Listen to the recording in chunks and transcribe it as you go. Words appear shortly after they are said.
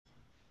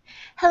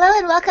Hello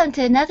and welcome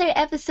to another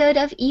episode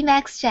of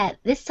Emacs Chat,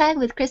 this time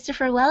with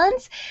Christopher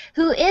Wellons,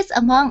 who is,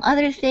 among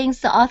other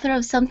things, the author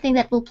of something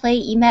that will play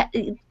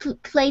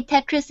play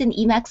Tetris in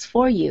Emacs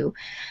for you.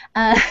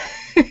 Uh,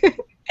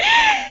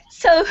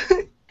 so,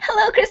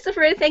 hello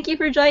Christopher, thank you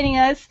for joining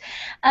us.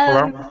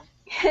 Hello?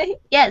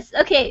 Yes,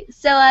 okay,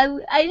 so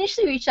I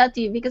initially reached out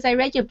to you because I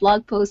read your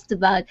blog post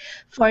about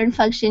foreign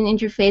function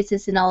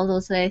interfaces and all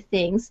those other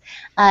things.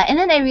 And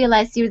then I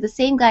realized you're the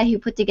same guy who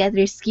put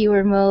together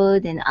skewer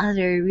mode and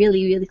other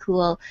really, really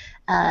cool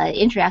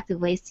interactive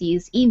ways to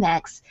use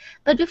Emacs.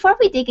 But before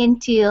we dig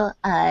into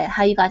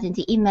how you got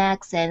into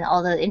Emacs and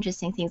all the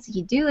interesting things that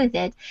you do with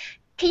it,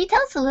 can you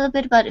tell us a little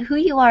bit about who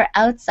you are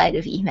outside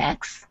of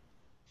Emacs?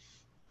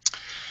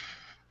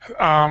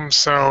 I'm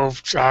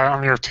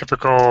your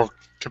typical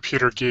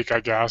computer geek, I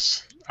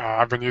guess.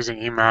 I've been using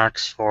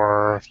Emacs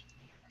for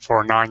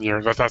 9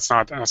 years, but that's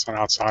not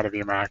outside of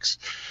Emacs.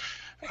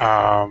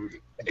 Um,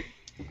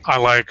 I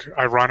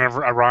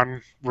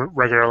run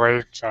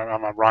regularly. So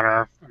I'm a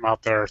runner. I'm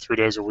out there 3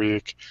 days a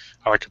week.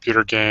 I like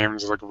computer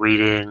games. I like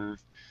reading,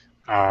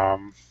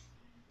 um,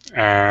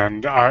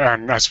 and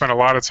I spend a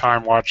lot of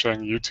time watching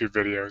YouTube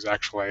videos.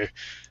 Actually,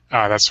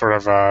 that's sort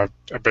of a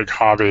big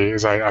hobby.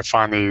 Is I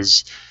find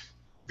these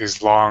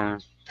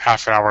long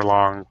half an hour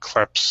long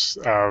clips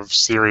of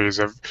series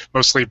of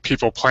mostly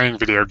people playing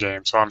video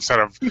games. So instead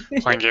of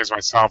playing games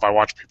myself, I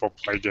watch people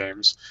play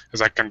games, as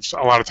I can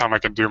a lot of time I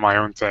can do my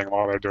own thing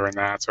while they're doing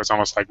that. So it's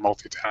almost like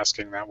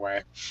multitasking that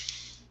way.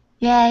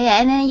 Yeah, yeah,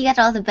 and then you get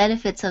all the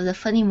benefits of the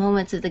funny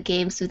moments of the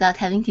games without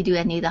having to do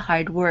any of the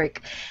hard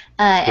work.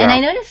 And Yeah. I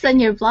noticed on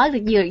your blog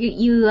that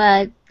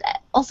you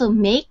also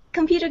make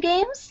computer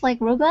games like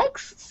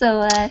roguelikes.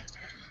 So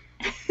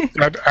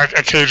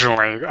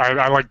Occasionally,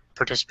 I like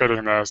participating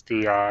in the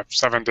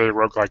 7-day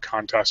roguelike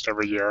contest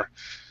every year.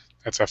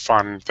 It's a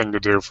fun thing to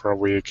do for a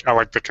week. I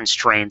like the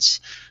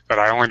constraints that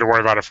I only have to worry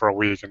about it for a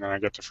week, and then I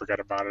get to forget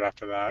about it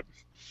after that.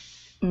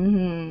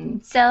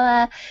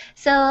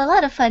 so a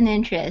lot of fun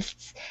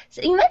interests.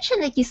 So you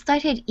mentioned that you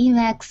started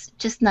Emacs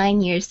just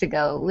 9 years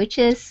ago, which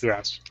is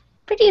Yes.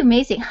 pretty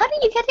amazing. How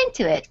did you get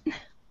into it?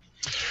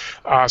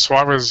 So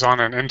I was on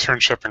an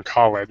internship in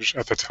college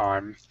at the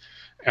time,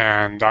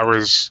 and I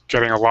was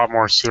getting a lot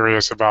more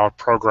serious about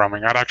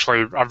programming.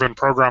 I've been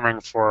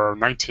programming for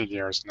 19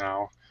 years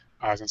now,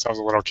 since I was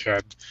a little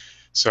kid.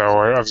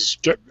 So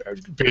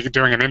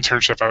doing an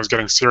internship. I was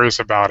getting serious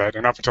about it,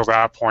 and up until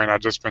that point,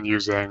 I'd just been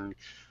using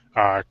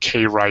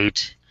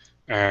Kwrite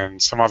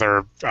and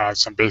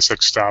some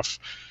basic stuff.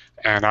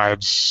 And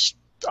I'd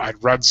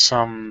read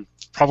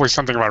probably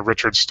something about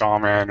Richard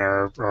Stallman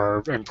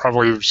and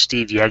probably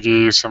Steve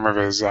Yegge, some of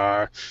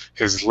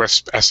his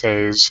Lisp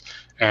essays,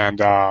 and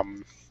uh,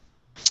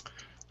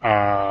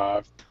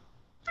 I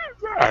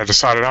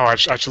decided, oh, I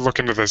should look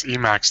into this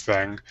Emacs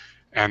thing,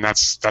 and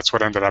that's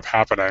what ended up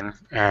happening.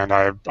 And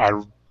I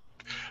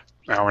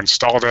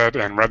installed it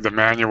and read the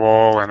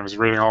manual and was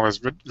reading all this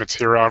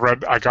material.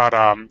 I got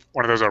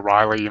one of those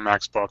O'Reilly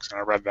Emacs books, and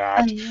I read Oh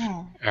that,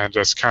 yeah. and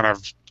just kind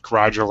of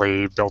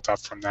gradually built up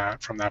from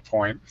that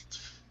point.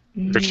 It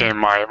Mhm. became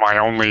my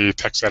only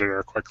text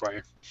editor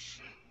quickly.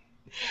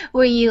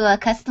 Were you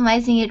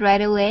customizing it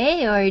right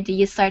away, or do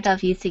you start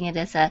off using it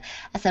as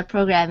a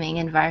programming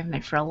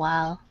environment for a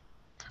while?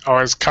 I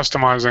was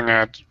customizing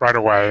it right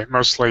away,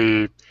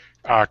 mostly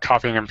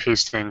copying and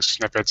pasting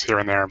snippets here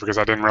and there because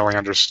I didn't really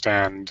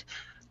understand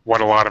what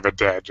a lot of it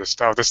did.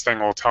 Just, oh, this thing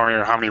will tell me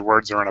how many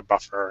words are in a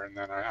buffer, and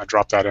then I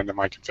drop that into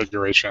my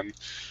configuration.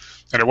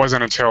 And it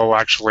wasn't until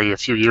actually a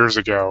few years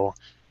ago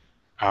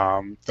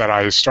that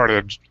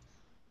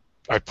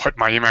I put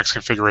my Emacs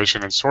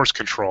configuration in source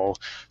control,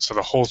 so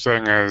the whole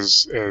thing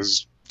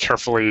is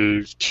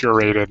carefully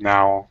curated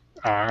now,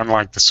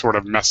 unlike the sort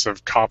of mess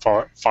of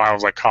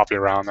files I copy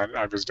around that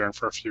I was doing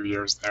for a few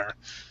years there.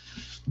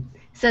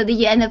 So did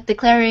you end up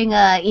declaring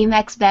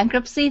Emacs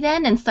bankruptcy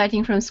then and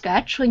starting from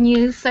scratch when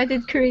you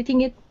started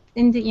creating it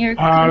into your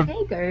Uh,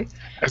 config, or?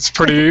 it's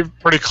pretty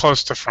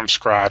close to from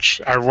scratch.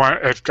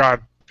 It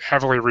got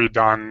heavily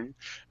redone.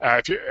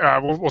 If you,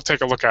 we'll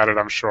take a look at it,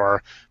 I'm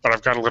sure. But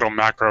I've got a little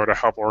macro to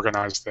help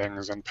organize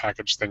things and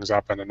package things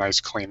up into nice,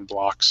 clean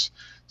blocks.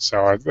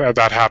 So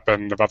that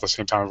happened about the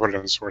same time I put it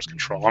in source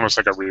control, almost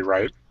like a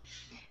rewrite.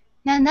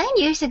 Now, 9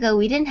 years ago,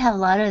 we didn't have a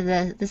lot of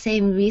the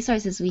same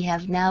resources we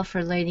have now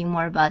for learning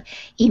more about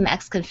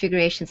Emacs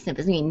configuration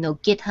snippets. I mean, no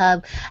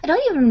GitHub. I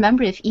don't even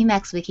remember if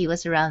Emacs Wiki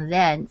was around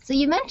then. So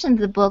you mentioned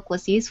the book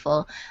was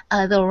useful,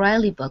 the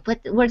O'Reilly book,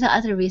 but were there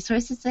other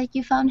resources that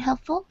you found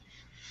helpful?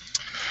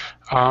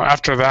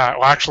 After that,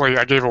 well, actually,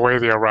 I gave away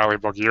the O'Reilly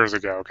book years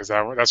ago because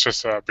that's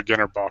just a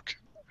beginner book.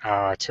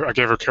 I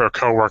gave it to a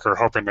coworker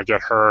hoping to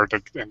get her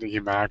into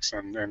Emacs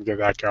and get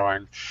that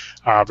going.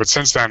 But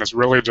since then, it's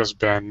really just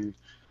been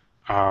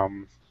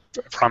um,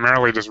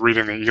 primarily just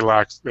reading the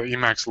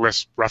Emacs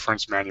list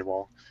reference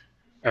manual.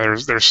 And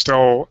there's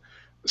still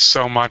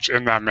so much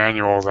in that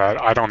manual that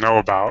I don't know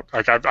about.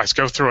 Like I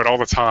go through it all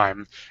the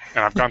time,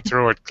 and I've gone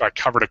through it like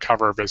cover to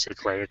cover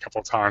basically a couple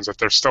of times. But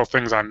there's still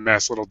things I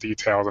miss, little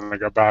details, and I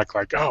go back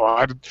like, oh,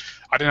 I didn't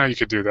know you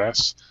could do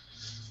this.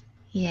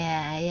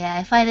 Yeah.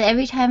 I find that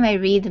every time I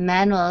read the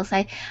manuals,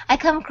 I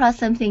come across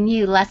something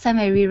new. Last time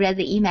I reread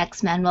the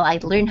Emacs manual, I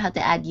learned how to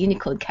add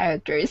Unicode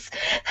characters.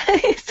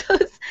 So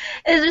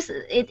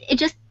it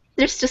just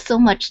there's just so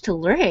much to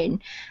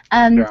learn.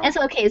 Yeah. And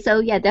so okay, so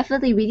yeah,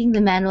 definitely reading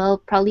the manual,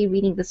 probably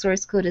reading the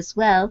source code as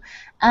well.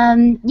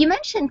 You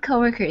mentioned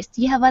coworkers.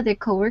 Do you have other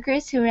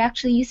coworkers who are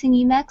actually using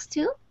Emacs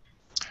too?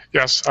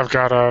 Yes, I've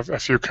got a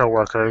few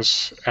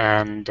coworkers,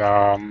 and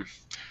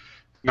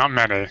not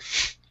many.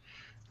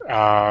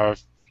 Uh,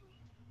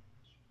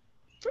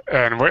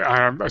 and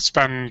I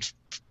spend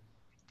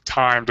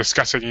time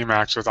discussing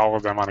Emacs with all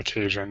of them on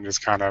occasion,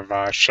 just kind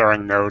of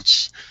sharing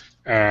notes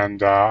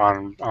and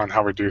on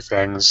how we do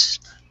things.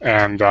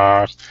 And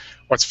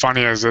what's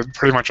funny is that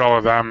pretty much all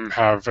of them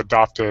have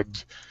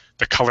adopted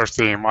the color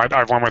theme.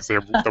 I went with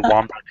the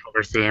wombat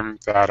color theme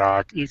that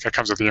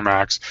comes with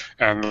Emacs,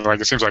 and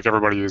like it seems like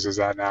everybody uses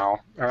that now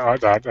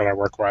that I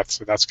work with.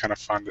 So that's kind of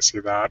fun to see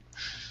that.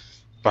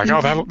 Like,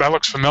 oh, that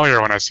looks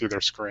familiar when I see their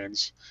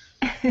screens.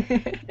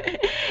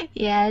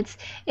 Yeah,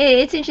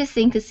 it's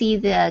interesting to see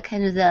the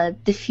kind of the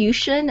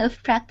diffusion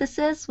of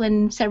practices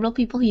when several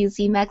who use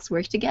Emacs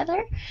work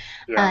together.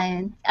 Yeah.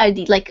 And are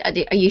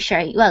you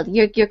sharing? Well,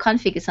 your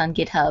config is on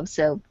GitHub,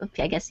 so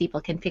okay, I guess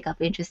people can pick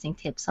up interesting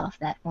tips off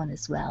that one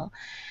as well.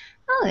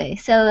 Okay,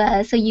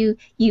 so you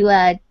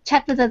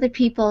chat with other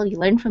people, you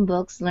learn from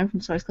books, learn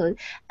from source code,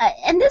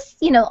 and this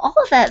all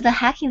of that the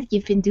hacking that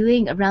you've been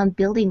doing around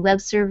building web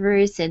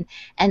servers and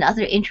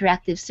other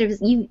interactive services.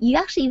 You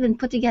actually even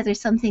put together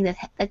something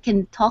that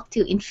can talk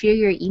to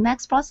inferior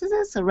Emacs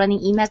processes, so running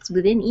Emacs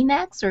within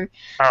Emacs or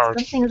Oh,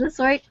 something of the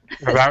sort.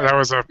 that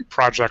was a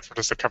project for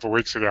just a couple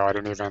weeks ago. I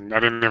didn't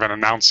even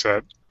announce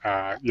it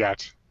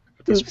yet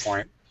at this Oops.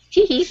 point. So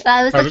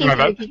I was looking No,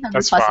 through your GitHub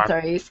that's fine.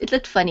 repositories. It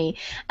looked funny.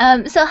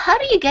 So how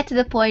do you get to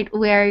the point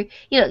where,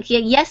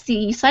 yes,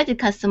 you started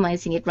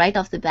customizing it right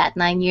off the bat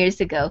 9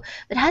 years ago,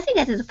 but how do you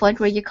get to the point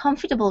where you're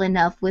comfortable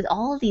enough with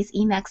all of these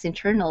Emacs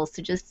internals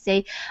to just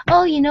say,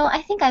 oh,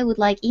 I think I would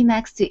like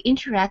Emacs to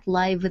interact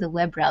live with a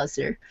web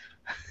browser?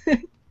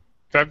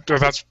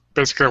 That's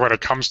basically what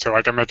it comes to.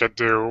 I can make it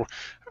do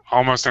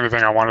almost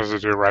anything I wanted to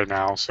do right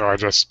now. So I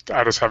just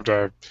have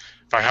to,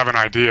 if I have an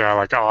idea,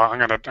 like, oh, I'm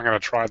gonna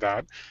try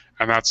that,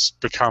 and that's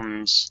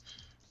becomes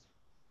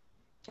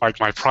like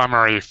my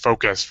primary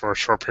focus for a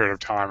short period of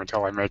time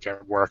until I make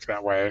it work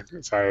that way.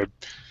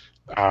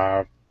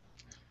 Uh,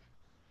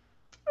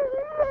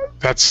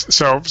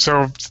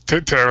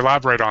 to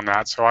elaborate on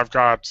that. So I've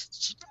got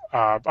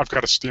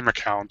a Steam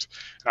account,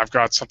 and I've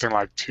got something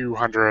like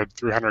 200,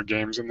 300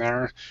 games in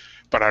there,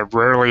 but I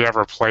rarely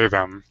ever play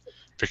them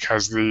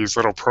because these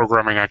little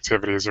programming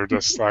activities are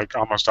just like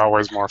almost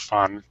always more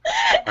fun.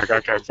 Like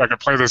I could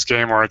play this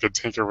game, or I could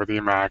tinker with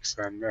Emacs,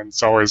 and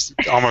it's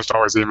almost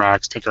always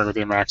Emacs. Tinkering with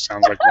Emacs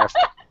sounds like more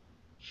fun.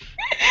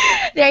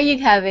 There you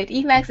have it.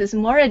 Emacs is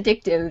more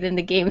addictive than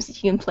the games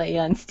that you can play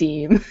on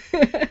Steam.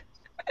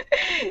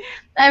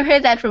 I've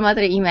heard that from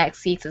other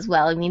Emacs geeks as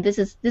well. I mean, this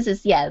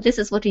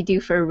is what we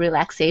do for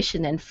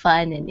relaxation and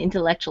fun and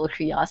intellectual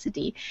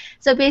curiosity.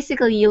 So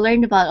basically, you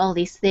learn about all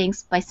these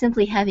things by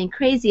simply having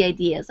crazy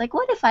ideas. Like,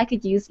 what if I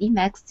could use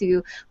Emacs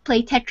to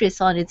play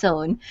Tetris on its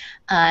own,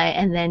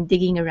 and then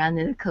digging around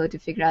in the code to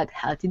figure out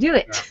how to do Yeah.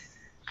 it.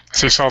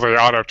 So you saw the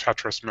auto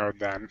Tetris mode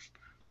then.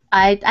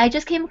 I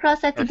just came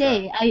across that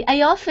Okay. today.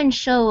 I often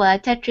show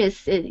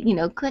Tetris,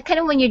 kind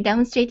of when you're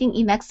demonstrating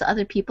Emacs to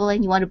other people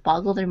and you want to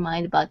boggle their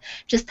mind about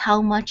just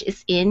how much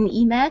is in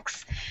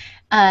Emacs.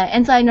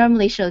 And so I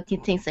normally show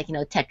things like,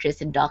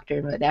 Tetris and Doctor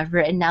and whatever,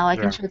 and now I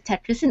can Yeah. show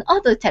Tetris and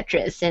Auto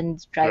Tetris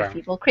and drive Yeah.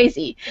 people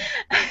crazy.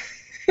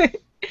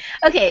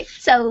 Okay,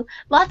 so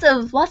lots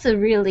of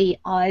really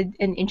odd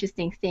and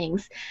interesting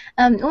things.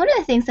 One of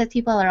the things that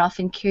people are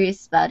often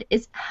curious about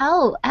is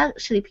how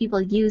actually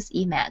people use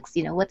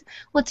Emacs.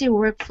 What's your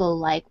workflow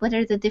like? What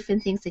are the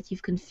different things that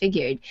you've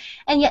configured?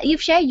 And yeah,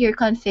 you've shared your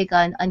config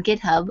on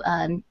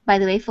GitHub. By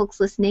the way, folks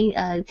listening,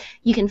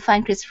 you can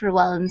find Christopher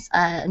Wellons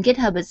on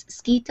GitHub as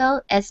Skeeto,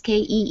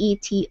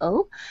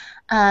 Skeeto.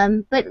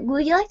 But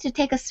would you like to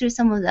take us through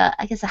some of the,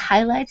 I guess, the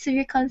highlights of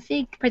your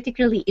config,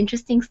 particularly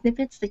interesting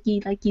snippets that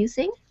you like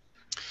using?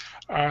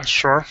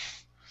 Sure.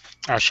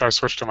 Should I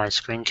switch to my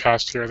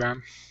screencast here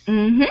then?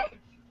 Mm-hmm.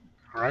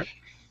 All right.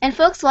 And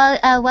folks,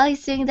 while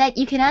he's doing that,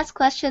 you can ask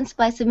questions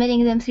by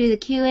submitting them through the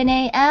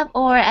Q&A app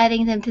or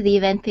adding them to the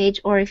event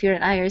page. Or if you're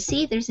an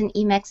IRC, there's an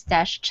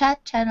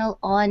Emacs-chat channel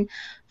on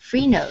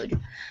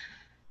Freenode.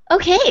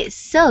 Okay,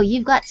 so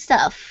you've got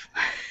stuff.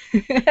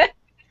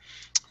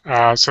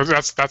 So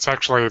that's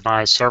actually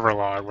my server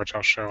log, which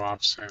I'll show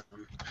off soon.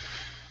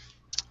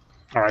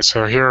 All right,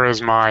 so here is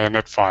my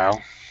init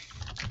file.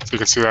 So you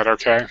can see that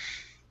okay?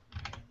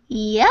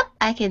 Yep,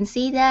 I can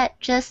see that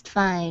just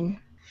fine.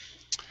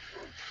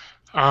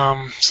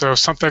 So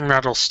something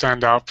that'll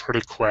stand out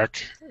pretty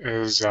quick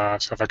is, so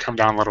if I come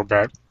down a little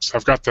bit, so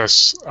I've got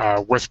this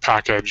with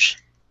package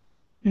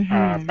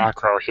Mm-hmm.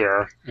 macro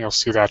here. You'll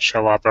see that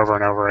show up over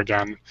and over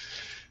again.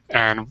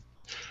 And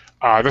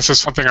This is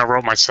something I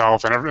wrote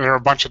myself, and there are a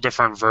bunch of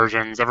different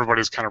versions.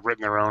 Everybody's kind of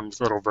written their own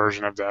little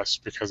version of this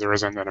because there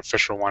isn't an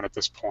official one at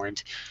this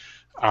point.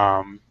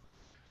 Um,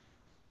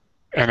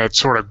 and it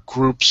sort of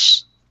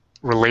groups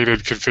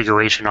related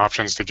configuration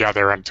options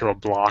together into a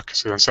block.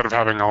 So instead of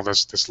having all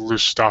this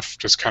loose stuff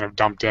just kind of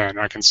dumped in,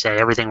 I can say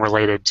everything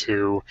related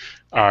to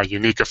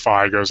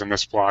Uniquify goes in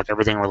this block.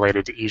 Everything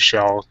related to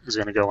eShell is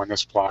going to go in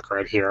this block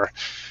right here.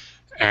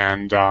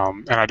 And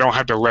I don't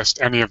have to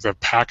list any of the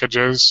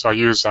packages. So I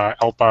use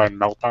ELPA and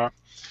MELPA.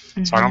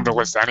 So I don't have to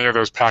list any of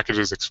those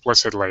packages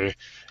explicitly.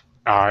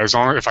 As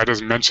long if I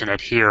just mention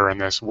it here in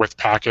this with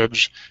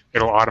package,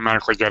 it'll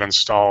automatically get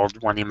installed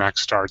when Emacs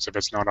starts if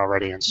it's not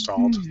already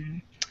installed.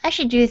 I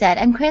should do that.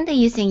 I'm currently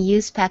using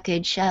use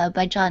package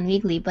by John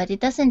Wigley, but it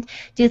doesn't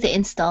do the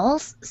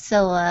installs.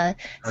 So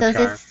Okay.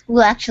 this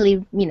will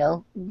actually,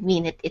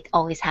 mean it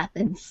always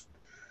happens.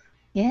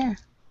 Yeah.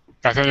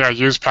 I think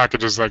use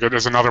packages like it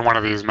is another one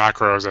of these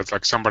macros that's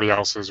like somebody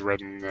else has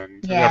written,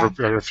 and Yeah.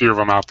 there are a few of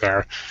them out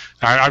there.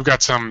 I've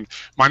got some.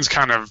 Mine's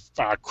kind of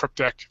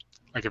cryptic.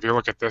 Like if you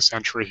look at this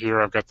entry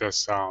here, I've got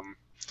this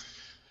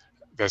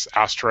this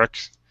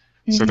asterisk.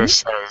 So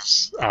this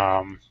says.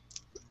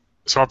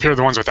 So up here,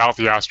 the ones without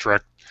the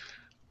asterisk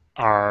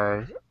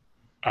are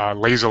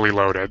lazily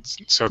loaded.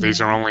 So these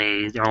are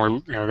only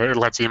it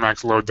lets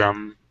Emacs load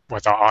them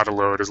with the auto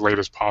load as late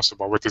as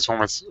possible. With this one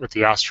with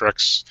the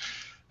asterisks.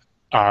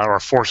 Or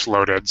force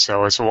loaded,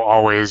 so this will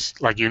always,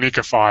 like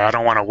Uniquify, I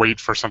don't want to wait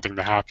for something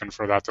to happen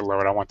for that to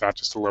load. I want that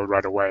just to load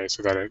right away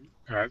so that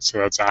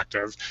it's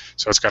active.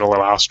 So it's got a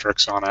little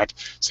asterisk on it.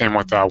 Same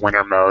with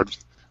winter mode,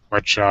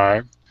 which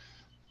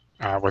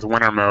with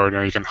winter mode,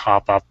 you can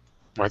hop up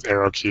with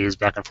arrow keys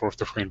back and forth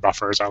between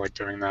buffers. I like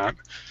doing that.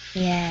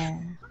 Yeah.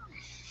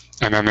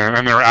 And then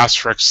there are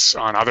asterisks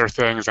on other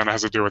things, and it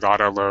has to do with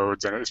auto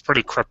loads, and it's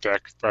pretty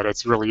cryptic, but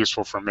it's really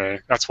useful for me.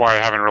 That's why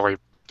I haven't really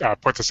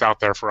put this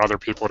out there for other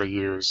people to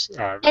use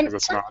because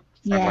it's not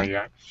friendly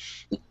yet.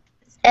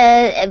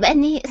 And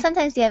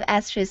sometimes you have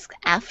asterisk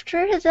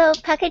after the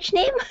package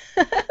name.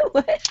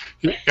 What?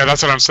 Yeah,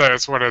 that's what I'm saying.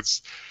 So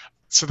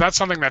that's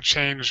something that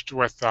changed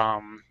with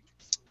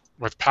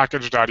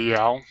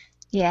package.el.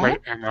 Yeah.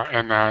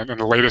 And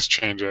the latest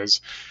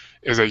changes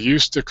is it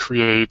used to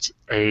create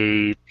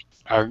a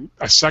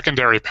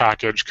secondary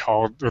package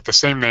called with the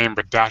same name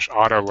but dash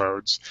auto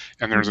loads,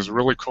 and there's this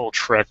really cool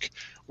trick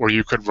where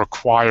you could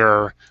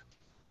require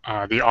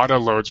the auto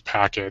loads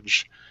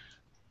package,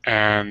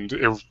 and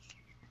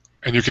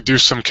you could do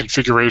some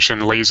configuration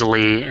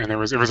lazily, and it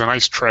was a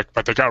nice trick,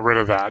 but they got rid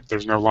of that.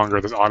 There's no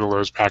longer this auto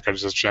loads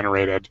package that's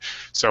generated,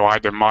 so I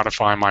had to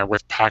modify my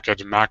with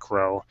package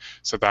macro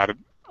so that it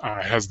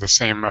has the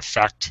same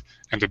effect.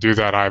 And to do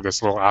that, I have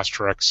this little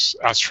asterisk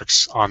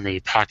on the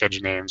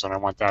package names, and I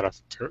want that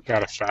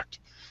effect.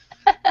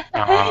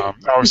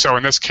 So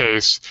in this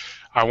case,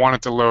 I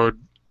wanted to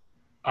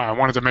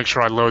make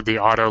sure I load the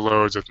auto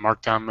loads with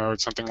Markdown mode,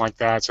 something like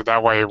that. So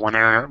that way, when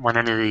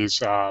any of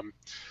these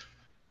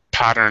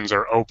patterns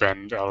are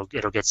opened,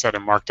 it'll get set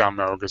in Markdown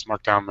mode because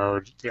Markdown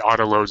mode, the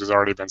auto loads has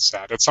already been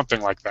set. It's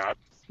something like that.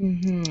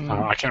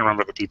 I can't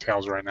remember the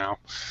details right now.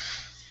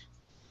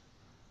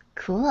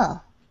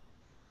 Cool.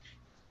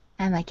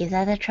 I might give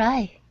that a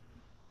try.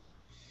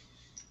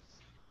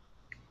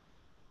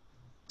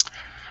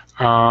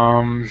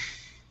 Other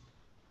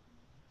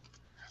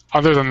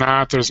than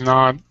that, there's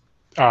not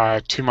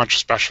too much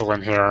special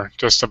in here.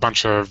 Just a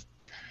bunch of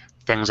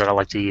things that I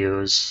like to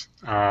use.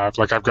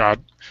 Like I've got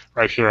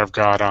right here, I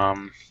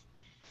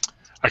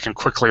can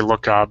quickly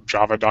look up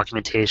Java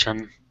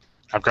documentation.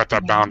 I've got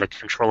that bound to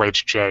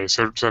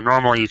Control-HJ. So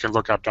normally you can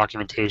look up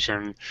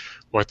documentation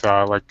with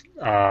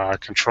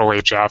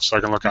Control-HF, so I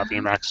can look up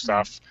Emacs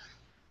stuff.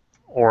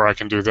 Or I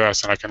can do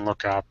this, and I can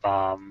look up,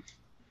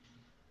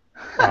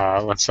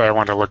 let's say I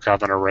want to look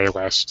up an array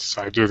list.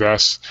 So I do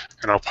this,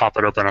 and I'll pop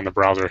it open on the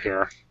browser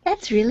here.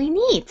 That's really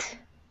neat.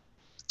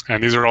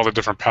 And these are all the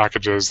different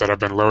packages that have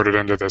been loaded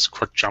into this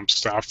quick jump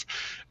stuff.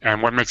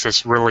 And what makes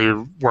this really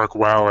work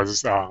well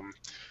is Java's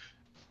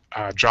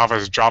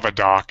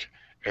JavaDoc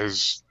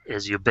is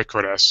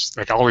ubiquitous.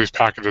 Like all these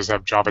packages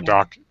have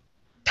JavaDoc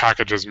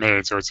packages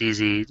made, so it's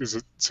easy.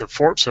 So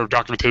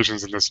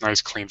documentation's in this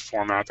nice clean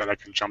format that I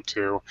can jump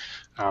to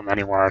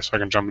anywhere. So I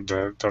can jump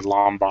into the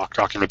Lombok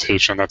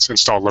documentation that's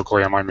installed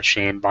locally on my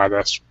machine by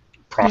this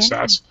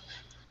process.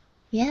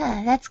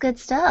 Yeah, that's good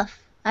stuff.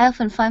 I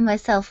often find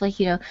myself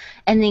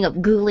ending up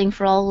Googling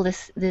for all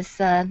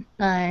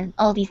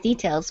all these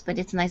details, but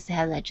it's nice to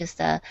have that just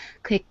a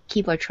quick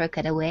keyboard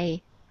shortcut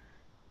away.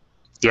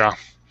 Yeah.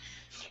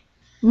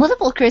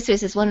 Multiple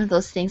cursors is one of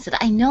those things that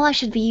I know I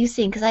should be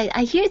using because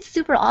I hear it's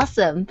super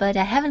awesome, but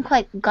I haven't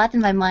quite gotten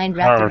my mind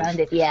wrapped around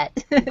it yet.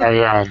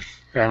 Yeah.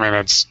 I mean,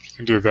 you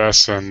can do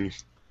this and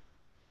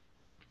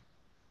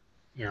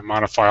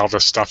modify all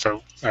this stuff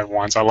at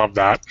once. I love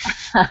that.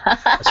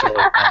 That's really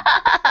fun.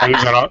 I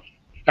use that.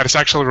 And it's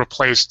actually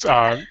replaced.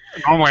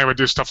 Normally, I would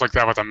do stuff like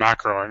that with a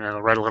macro.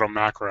 Write a little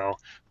macro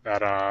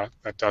that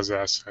does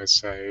this. I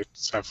say,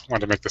 so I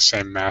want to make the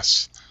same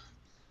mess.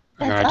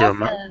 and then That's I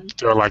awesome.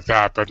 do it like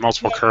that. But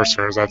multiple Yeah, yeah,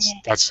 cursors, yeah,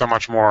 that's so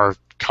much more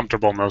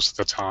comfortable most of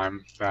the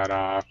time. That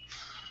yeah.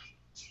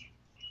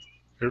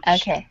 oops,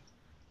 Okay.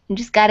 You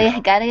just yeah,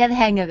 gotta get the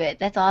hang of it.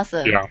 That's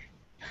awesome. yeah,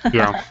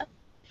 yeah.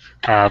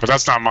 But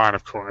that's not mine,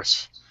 of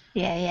course.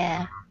 Yeah,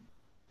 yeah.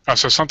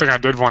 So something I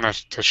did want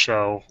to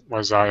show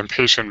was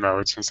impatient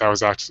mode, since I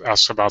was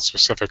asked about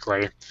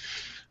specifically.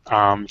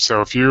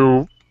 So if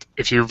you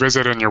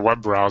visit in your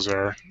web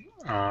browser,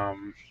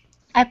 um,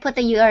 I put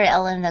the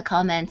URL in the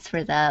comments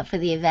for the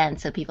event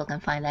so people can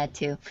find that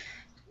too.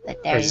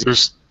 But there is.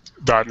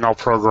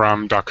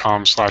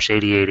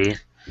 zeus.nullprogram.com/8080,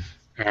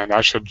 and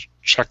I should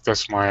check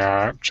this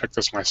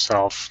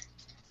myself.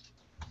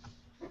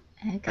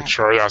 Make Okay.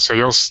 sure, yeah. So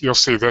you'll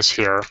see this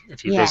here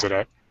if you Yeah. visit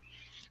it.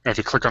 And if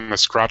you click on the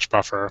scratch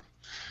buffer,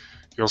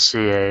 you'll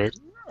see a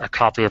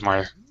copy of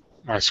my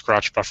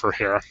scratch buffer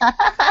here,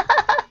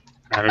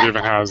 and it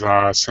even has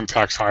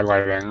syntax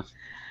highlighting.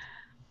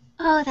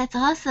 Oh, that's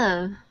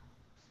awesome.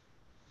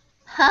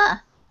 Huh.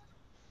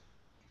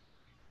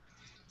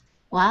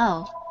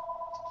 Wow.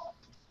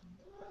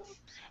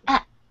 Uh,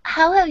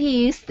 how have you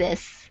used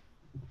this?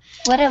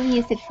 What have you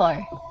used it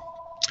for?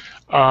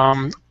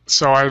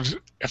 So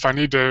if I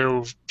need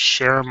to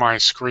share my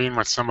screen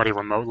with somebody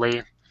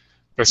remotely,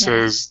 this Yeah.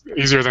 is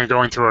easier than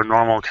going through a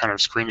normal kind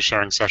of screen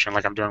sharing session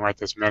like I'm doing right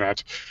this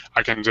minute.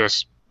 I can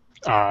just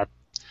uh,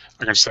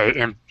 I can say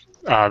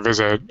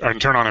visit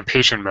and turn on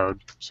impatient mode,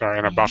 sorry,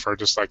 in a Yeah. buffer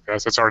just like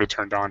this. It's already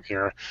turned on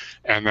here,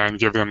 and then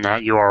give them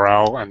that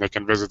URL, and they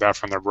can visit that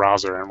from their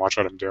browser and watch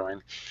what I'm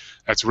doing.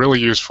 It's really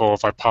useful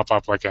if I pop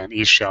up like an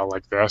e-shell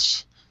like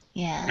this,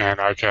 Yeah. and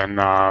I can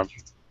uh,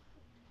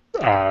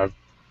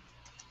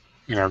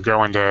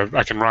 go into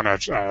I can run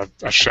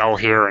a shell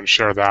here and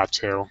share that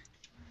too.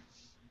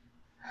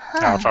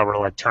 If Huh. I were to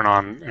like turn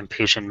on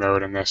impatient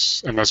mode in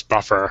this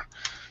buffer,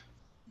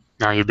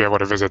 now you'd be able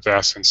to visit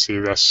this and see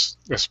this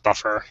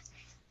buffer.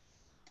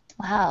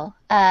 Wow.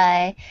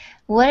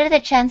 What are the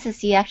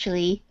chances you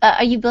actually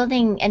are you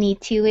building any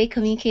two-way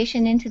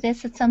communication into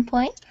this at some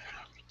point?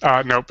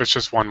 Nope, it's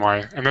just one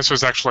way. And this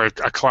was actually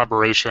a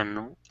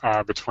collaboration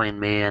between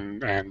me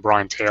and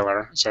Brian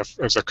Taylor. So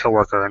it's a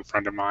coworker and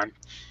friend of mine.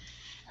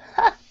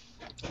 Huh.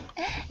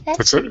 That's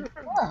It's pretty a,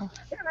 cool.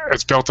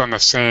 it's built on the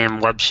same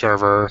web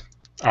server,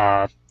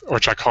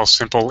 which I call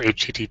simple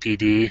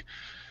HTTPD.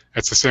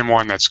 It's the same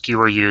one that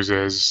Skewer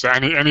uses. So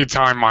any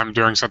time I'm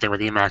doing something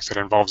with Emacs that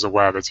involves the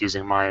web, it's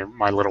using my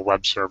little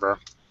web server.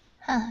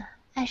 Huh.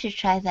 I should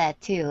try that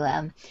too.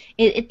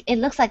 It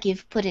looks like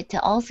you've put it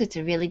to all sorts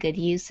of really good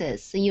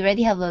uses. So you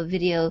already have a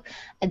video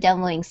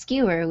demoing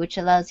Skewer, which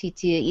allows you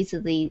to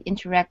easily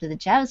interact with the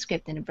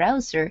JavaScript in a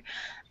browser.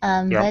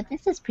 Yeah. But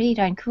this is pretty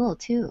darn cool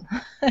too.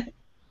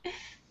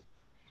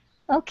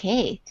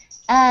 Okay.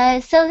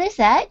 So there's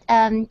that.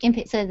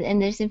 So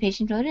and there's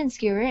impatient mode and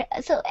skewer.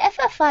 So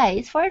FFI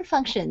is foreign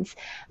functions.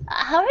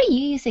 How are you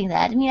using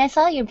that? I mean, I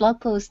saw your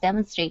blog post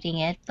demonstrating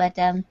it, but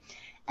I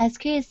was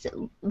curious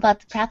about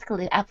the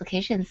practical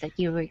applications that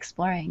you were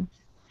exploring.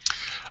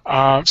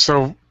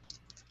 So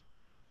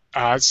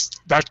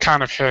that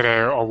kind of hit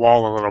a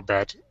wall a little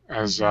bit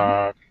as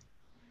Hmm.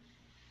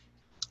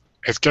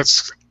 it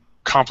gets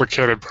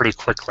complicated pretty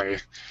quickly.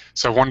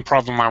 So one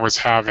problem I was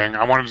having,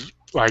 I wanted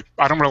like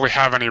I don't really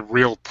have any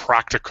real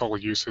practical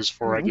uses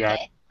for it yet.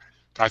 Okay.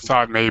 I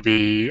thought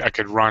maybe I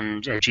could run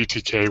a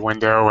GTK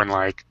window and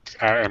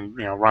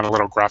run a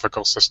little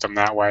graphical system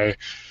that way.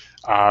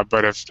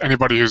 But if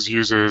anybody who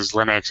uses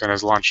Linux and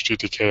has launched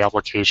GTK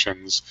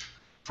applications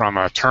from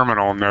a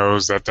terminal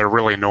knows that they're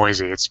really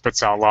noisy. It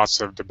spits out lots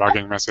of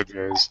debugging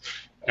messages,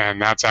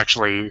 and that's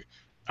actually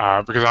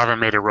because I haven't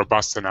made it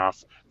robust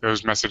enough.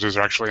 Those messages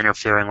are actually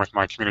interfering with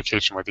my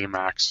communication with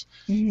Emacs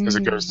because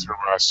it goes Mm. through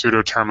a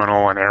pseudo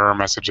terminal, and error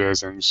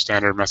messages and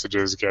standard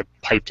messages get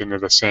piped into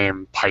the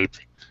same pipe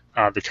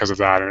because of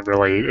that, and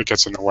it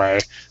gets in the way.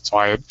 So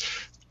I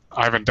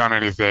haven't done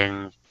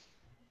anything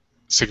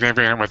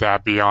significant with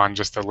that beyond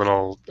just the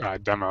little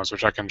demos,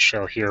 which I can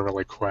show here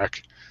really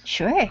quick.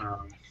 Sure.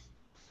 Um,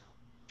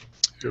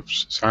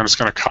 Oops. So I'm just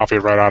going to copy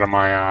right out of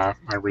my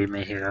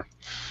README here.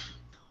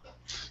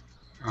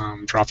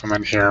 Drop them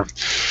in here.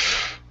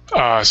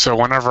 So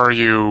whenever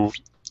you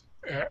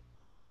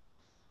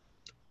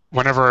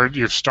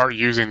start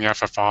using the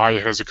FFI,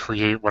 it has to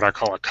create what I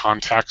call a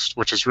context,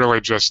 which is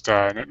really just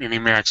an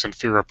Emacs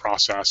inferior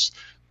process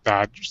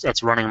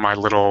that's running my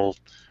little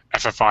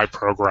FFI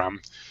program.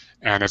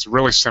 And it's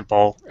really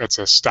simple. It's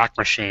a stack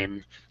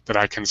machine that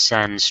I can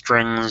send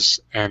strings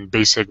and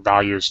basic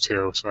values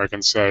to. So I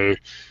can say,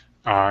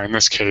 in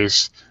this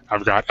case,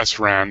 I've got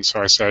sran,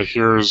 so I say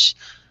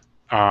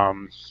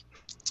um,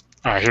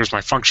 here's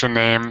my function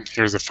name,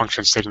 here's the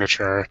function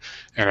signature,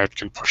 and it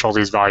can push all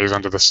these values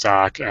onto the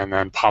stack and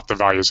then pop the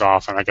values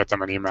off, and I get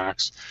them in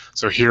Emacs.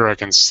 So here I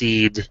can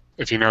seed,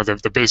 if you know the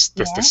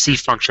Yeah. C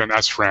function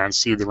sran,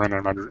 seed the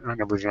random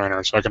number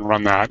generator, so I can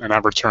run that, and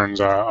that returns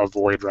a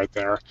void right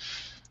there.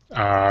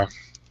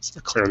 So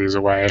clear these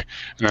away, and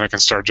then I can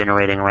start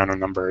generating random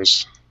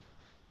numbers.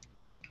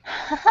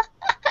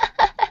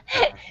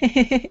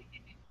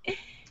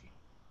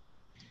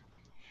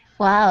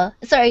 Wow.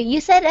 Sorry, you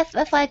said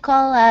FFI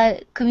call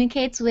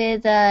communicates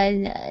with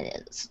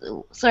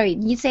sorry,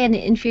 you say an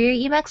inferior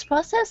Emacs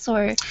process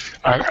or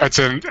It's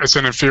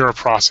an inferior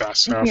process.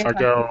 So if inferior I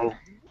process?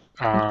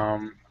 go,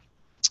 um,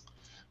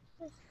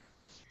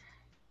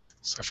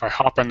 so if I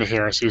hop into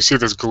here, so you see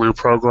this glue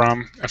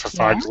program,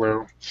 FFI Yeah.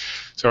 glue.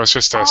 So it's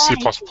just a Ah, C++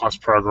 I see.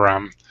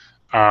 program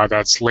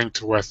that's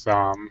linked with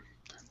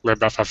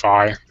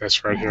libFFI,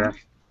 this right Yeah. here,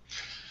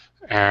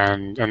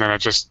 and then it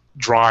just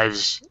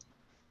drives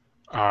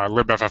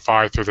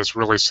libFFI through this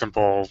really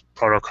simple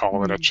protocol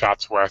that it Mm.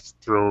 chats with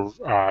through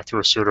a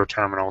pseudo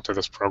terminal to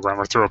this program,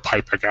 or through a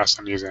pipe, I guess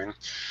I'm using.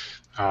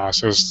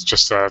 So it's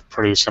just a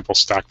pretty simple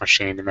stack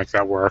machine to make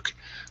that work.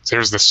 So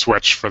here's the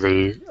switch for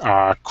the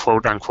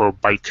quote-unquote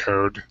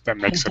bytecode that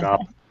makes it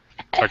up.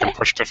 So I can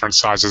push different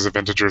sizes of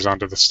integers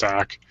onto the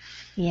stack.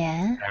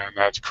 Yeah.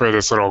 And to create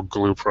this little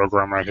glue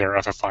program right here,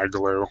 FFI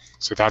glue.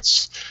 So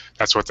that's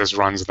what this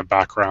runs in the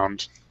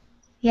background.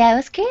 Yeah, I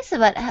was curious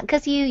about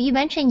because you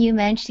mentioned you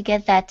managed to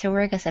get that to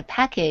work as a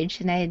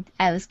package, and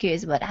I was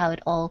curious about how it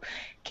all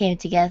came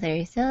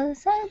together. So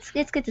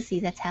it's good to see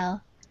that's how.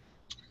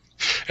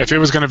 If it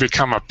was going to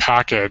become a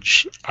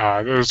package,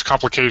 there's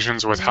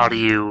complications with how do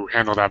Yeah. you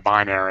handle that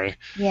binary,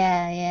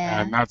 Yeah,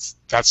 yeah. and that's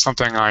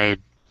something I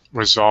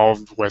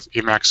resolved with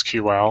Emacs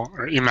QL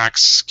or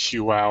Emacs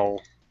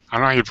QL. I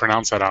don't know how you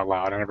pronounce that out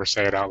loud. I never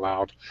say it out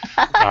loud.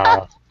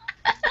 Uh,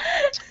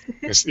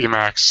 this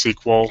Emacs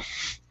SQL.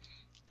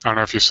 I don't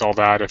know if you saw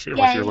that. If Yeah,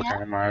 you're yeah. looking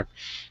at my,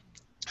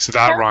 so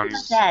Tell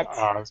us about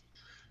that.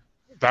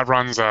 that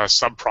runs a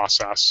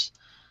subprocess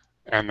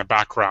in the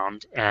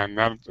background, and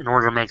then in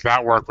order to make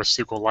that work with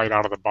SQLite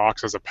out of the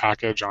box as a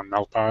package on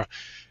Melpa,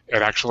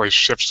 it actually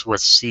ships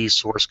with C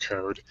source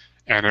code,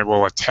 and it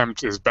will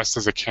attempt as best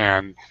as it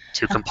can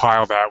to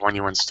compile that when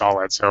you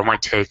install it. So it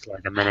might take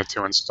like a minute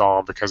to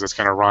install because it's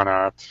going to run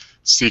a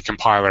C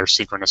compiler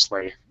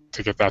synchronously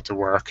to get that to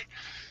work.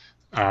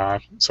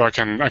 So I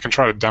can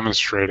try to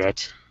demonstrate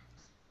it.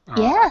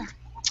 Yeah.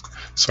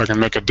 So I can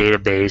make a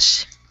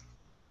database.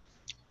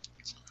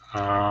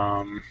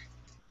 Um,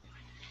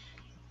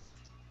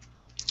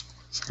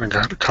 so I'm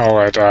going to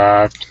call it.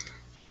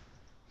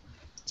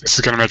 This is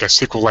going to make a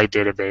SQLite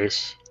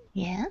database.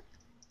 Yeah.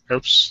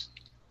 Oops.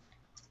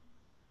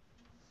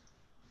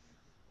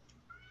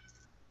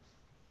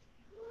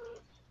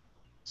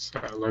 So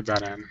load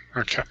that in.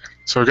 Okay.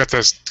 So we got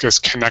this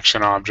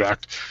connection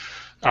object.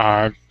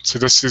 So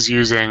this is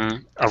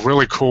using a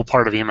really cool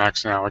part of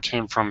Emacs now. It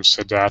came from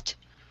Cadet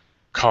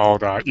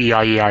called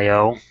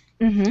EIEIO,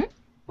 Mm-hmm.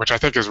 which I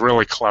think is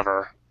really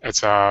clever.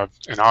 It's an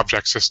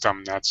object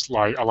system that's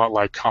like a lot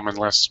like Common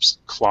Lisp's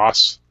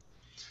class,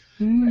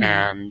 Mm.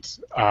 and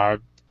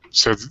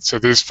so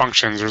these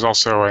functions. There's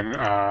also an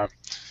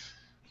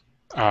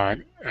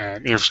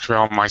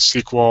ESQL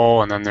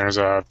MySQL, and then there's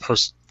a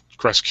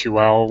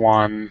PostgreSQL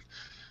one,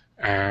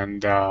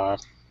 and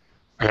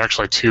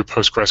actually two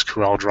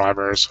PostgreSQL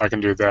drivers. So I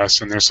can do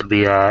this, and this would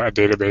be a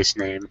database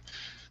name.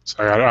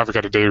 So I've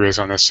got a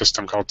database on this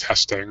system called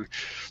testing.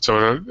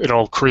 So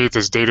it'll create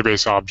this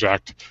database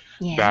object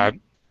Yeah. that,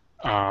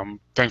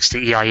 thanks to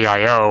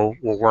EIEIO,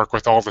 will work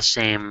with all the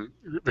same,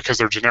 because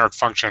they're generic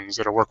functions,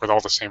 it'll work with all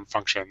the same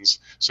functions.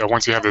 So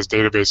once you have this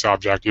database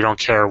object, you don't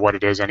care what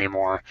it is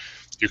anymore.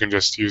 You can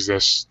just use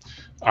this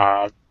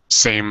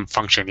same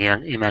function,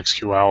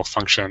 EMAXQL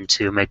function,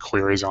 to make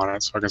queries on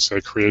it. So I can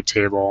say create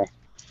table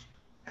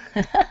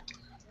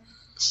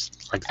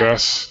like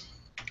this.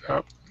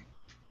 Oh,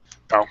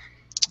 oh.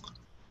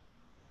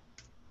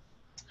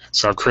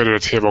 So I've created a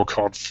table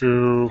called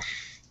foo.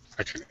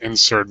 I can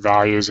insert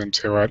values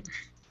into it.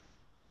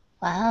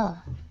 Wow.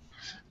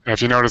 And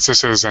if you notice,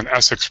 this is an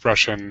S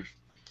expression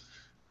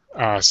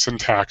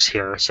syntax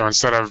here. So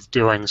instead of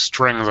doing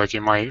strings like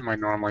you might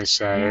normally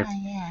say, Yeah,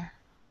 yeah.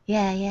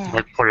 Yeah, yeah.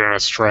 like put it in a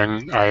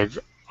string,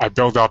 I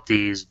build up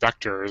these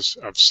vectors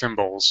of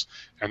symbols,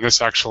 and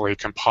this actually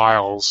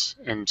compiles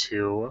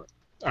into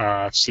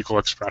SQL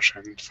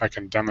expression. If I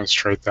can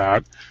demonstrate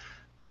that.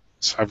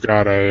 So I've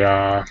got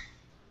a,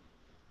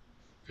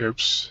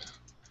 oops.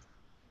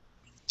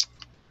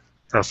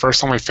 Or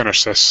first, let me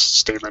finish this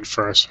statement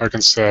first. I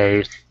can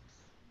say,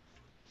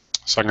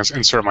 so I can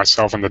insert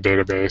myself in the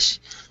database,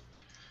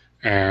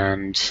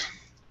 and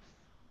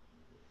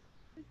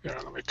yeah,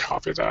 let me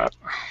copy that.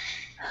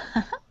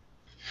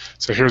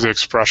 So here's the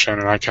expression,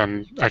 and I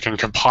can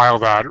compile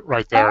that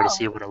right there to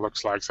see Oh, what it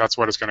looks like. So that's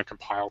what it's going to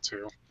compile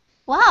to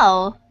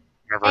wow.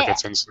 whenever it Eh,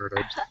 gets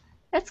inserted.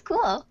 that's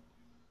cool.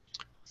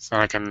 So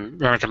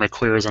then I can make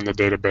queries on the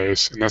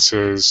database, and this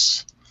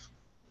is,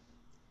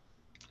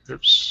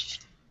 oops.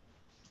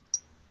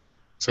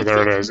 So It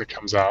there it seemed, is. It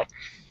comes out.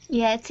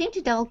 yeah, it seemed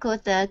to double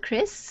quote the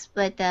Chris,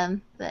 but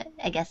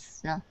I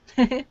guess no.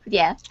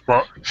 Yeah.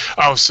 Well,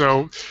 oh,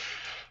 so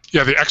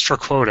yeah, the extra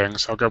quoting.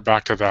 So I'll go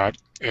back to that.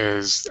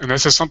 And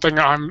this is something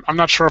I'm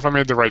not sure if I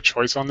made the right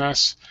choice on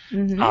this.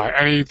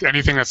 Mm-hmm.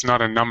 Anything that's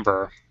not a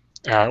number.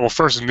 Well,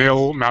 first,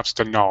 nil maps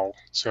to null,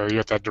 so you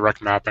get that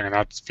direct mapping, and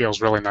that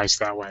feels really nice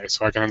that way.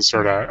 So I can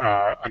insert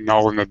a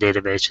null in the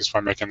database just by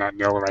making that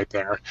nil right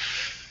there.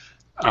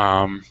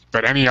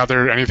 But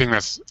anything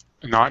that's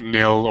not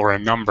nil or a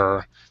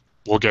number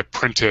will get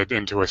printed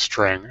into a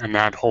string, and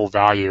that whole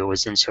value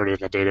is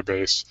inserted in the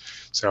database.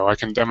 So I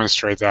can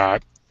demonstrate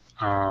that.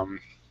 Um,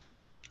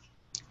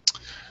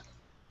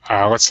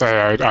 let's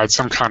say I had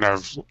some kind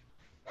of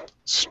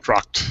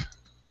struct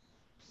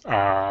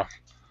uh,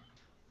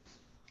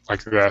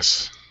 like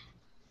this.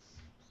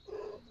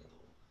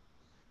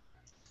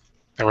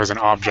 That was an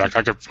object.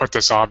 I could put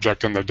this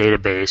object in the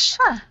database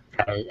Huh.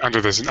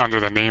 under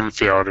the name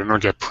field, and it'll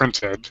get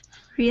printed.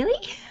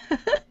 Really?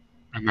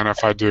 And then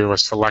if I do a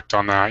select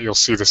on that, you'll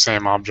see the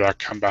same object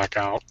come back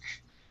out.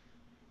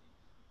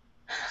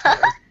 So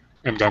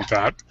indent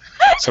that.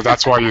 So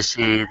that's why you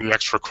see the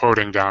extra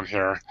quoting down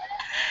here.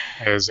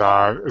 Is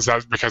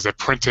that because it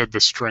printed the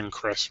string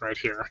Chris right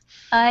here?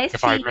 I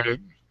If I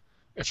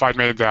see.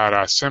 made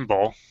that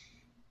symbol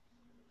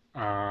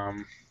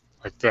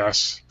like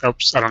this,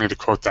 oops, I don't need to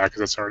quote that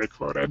because it's already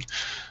quoted.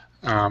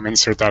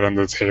 Insert that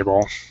into the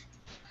table.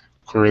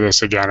 Query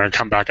this again and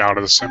come back out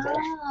of the symbol.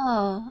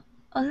 Oh,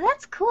 oh,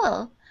 that's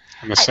cool.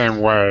 In the I, same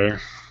way,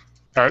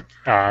 that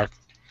I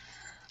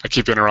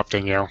keep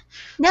interrupting you.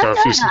 no, So no, if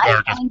you no. see there,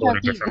 it I gets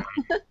quoted interrupt you.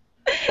 differently.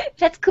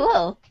 That's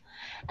cool.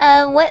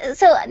 What?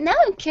 So now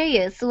I'm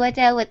curious. What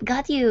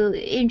got you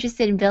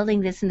interested in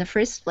building this in the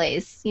first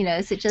place? You know,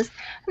 is it just,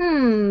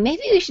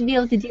 maybe we should be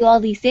able to do all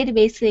these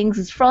database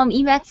things from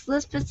Emacs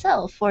Lisp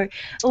itself, or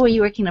were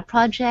you working a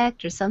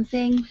project or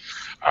something?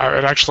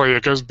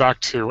 It goes back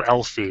to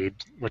Lfeed,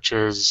 which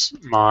is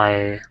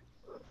my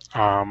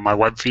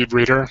web feed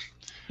reader,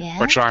 Yeah.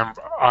 which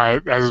I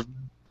as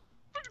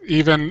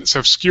even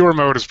so skewer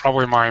mode is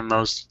probably my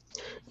most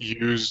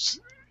used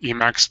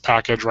Emacs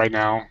package right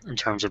now in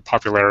terms of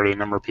popularity,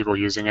 number of people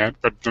using it.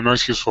 But the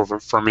most useful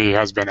for me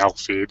has been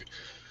Lfeed.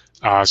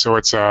 So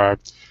it's a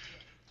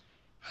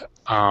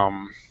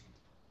um,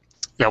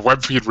 yeah,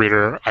 web feed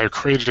reader. I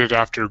created it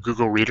after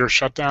Google Reader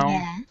shut down,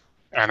 Yeah.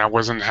 and I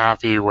wasn't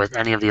happy with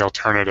any of the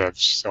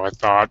alternatives. So I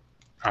thought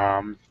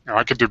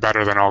I could do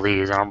better than all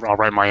these, and I'll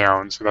write my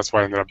own. So that's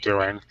what I ended up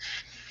doing.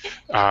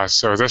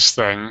 So this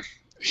thing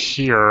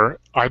here,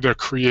 I had to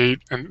create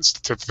and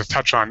to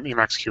touch on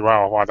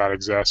EmacsQL while that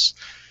exists.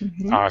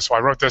 Hmm. So I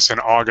wrote this in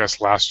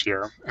August last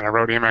year, and I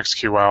wrote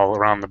EmacsQL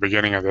around the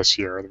beginning of this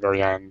year, the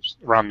very end,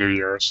 around New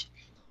Year's.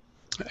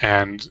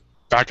 And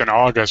back in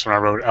August when I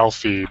wrote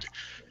Lfeed,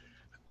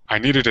 I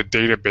needed a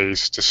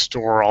database to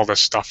store all this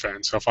stuff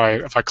in. So if I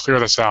clear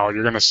this out,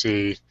 you're going to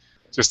see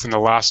just in the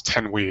last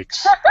 10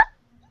 weeks,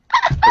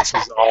 this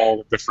is all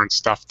the different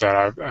stuff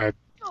that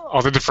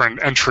all the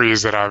different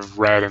entries that I've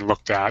read and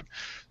looked at.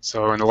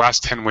 So in the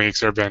last 10 weeks,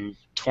 there have been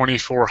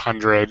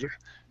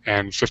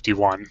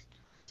 2,451.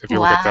 If you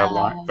look at the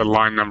Wow.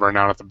 line number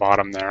down at the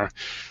bottom there.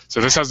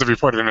 So this has to be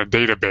put in a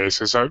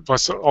database. So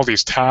plus all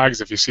these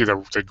tags, if you see the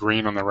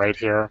green on the right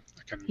here,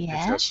 I can make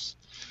Yeah. this.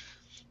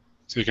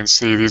 So you can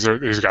see these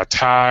got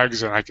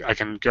tags, and I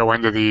can go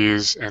into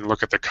these and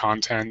look at the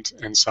content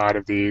inside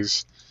of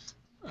these.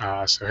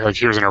 So like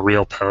here's in a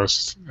real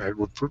post that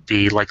would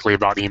be likely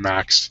about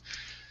Emacs.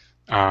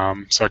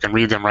 So I can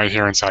read them right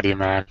here inside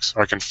Emacs,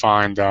 or I can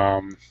find.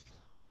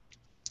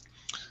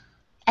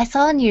 I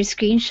saw in your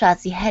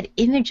screenshots you had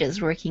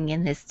images working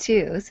in this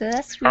too, so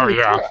that's Oh really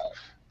yeah. cool.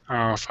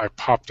 If I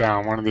pop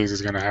down, one of these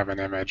is going to have an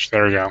image.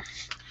 There we go.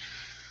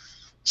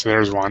 So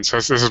there's one. So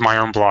this is my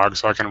own blog,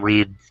 so I can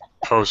read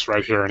posts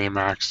right here in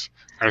Emacs.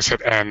 I just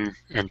hit N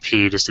and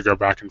P just to go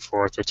back and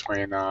forth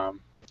between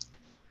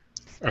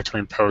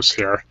posts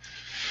here.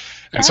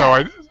 And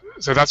Ah,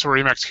 so that's where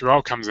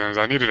EmacsQL comes in. Is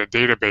I needed a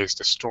database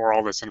to store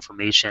all this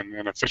information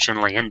and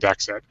efficiently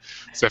index it.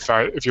 So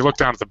if you look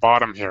down at the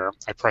bottom here,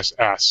 I press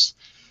S,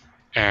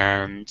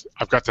 and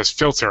I've got this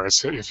filter.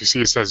 If you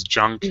see, it says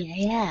junk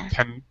yeah,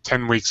 yeah.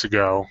 10 weeks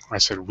ago. I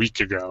said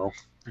week ago.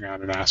 I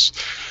got an S,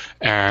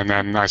 and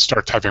then I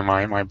start typing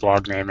my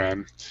blog name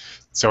in.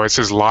 So it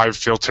says live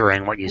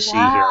filtering what you see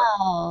here.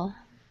 Wow.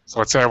 So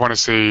let's say I want to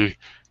see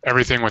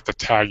everything with the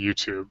tag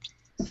YouTube.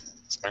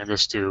 So I can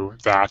just do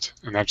that,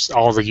 and that's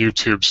all the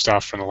YouTube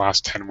stuff from the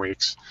last 10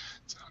 weeks.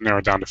 So I'll narrow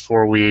it down to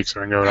 4 weeks,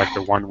 or I can go back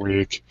to 1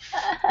 week,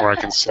 or I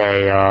can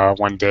say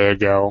 1 day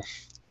ago.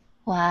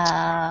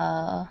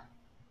 Wow.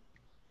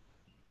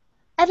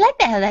 I'd like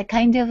to have that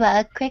kind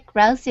of quick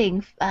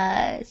browsing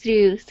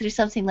through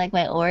something like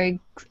my org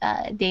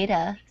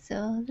data.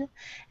 So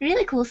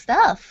really cool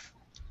stuff.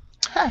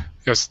 Huh.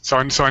 Yes, so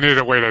I needed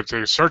a way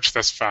to search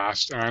this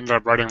fast, and I ended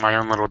up writing my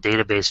own little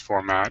database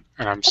format,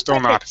 and I'm That's still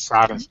like not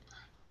satisfied.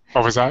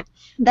 What was that?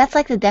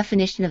 the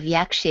definition of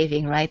yak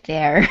shaving right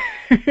there.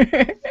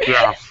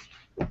 Yeah.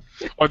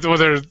 Well, there's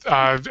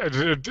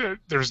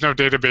no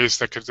database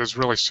that's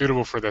really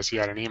suitable for this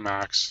yet in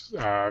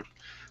Emacs.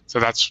 So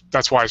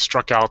that's why I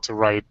struck out to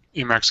write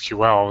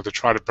EmacsQL to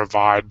try to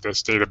provide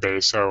this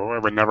database so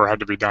it would never have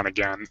to be done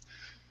again.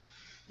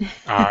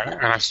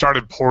 And I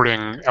started porting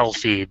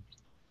Lfeed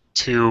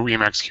to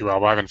EmacsQL,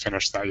 but I haven't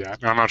finished that yet.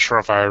 And I'm not sure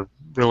if I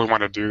really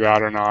want to do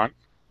that or not,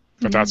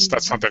 but that's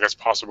Mm. something that's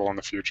possible in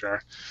the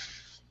future.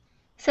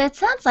 So it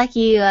sounds like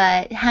you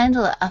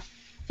handle a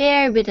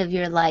fair bit of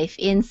your life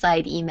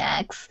inside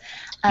Emacs.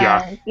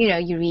 Yeah. You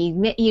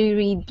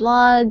read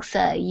blogs,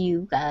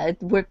 you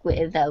work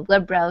with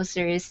web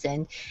browsers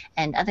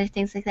and other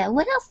things like that.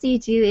 What else do you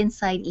do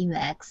inside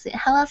Emacs?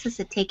 How else has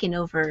it taken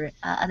over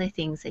other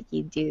things that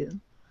you do?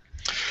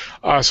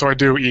 So I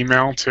do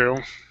email too.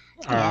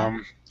 Yeah,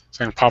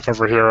 So I can pop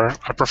over here.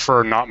 I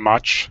prefer not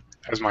much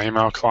as my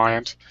email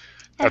client.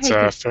 I've That's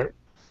heard good.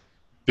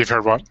 you've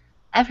heard what?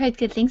 I've heard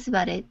good things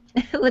about it.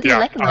 What do you Yeah.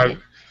 like about it?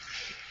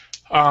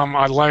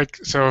 I like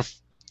so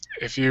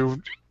if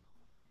you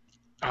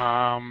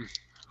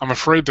I'm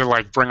afraid to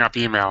like bring up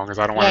email because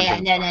I don't Yeah, want yeah,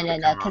 anything no, to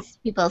no, come up. because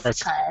people's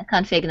That's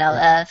config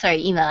now,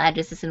 sorry, email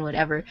addresses and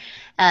whatever.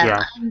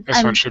 yeah.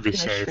 This one I'm should be pretty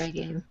much sure safe. I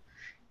do.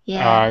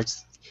 Yeah. Uh,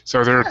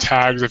 so there are Huh.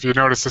 tags. If you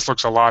notice, this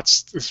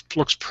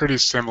looks pretty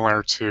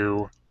similar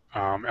to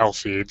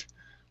LFeed.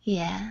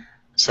 Yeah.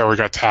 So we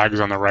got tags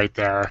on the right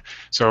there.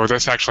 So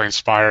this actually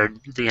inspired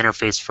the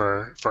interface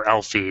for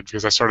LFeed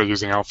because I started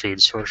using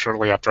LFeed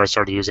shortly after I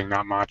started using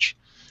Not Much.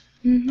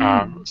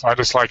 Mm-hmm. So I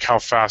just like how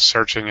fast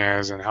searching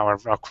is and how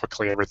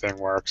quickly everything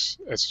works.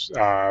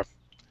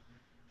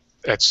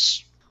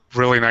 It's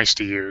really nice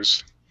to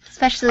use. I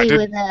Especially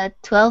did, with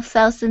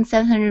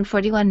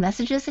 12,741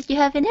 messages that you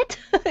have in it.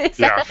 Is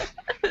yeah, that?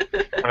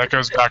 and that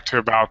goes back to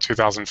about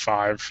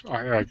 2005.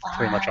 I like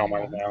pretty much all my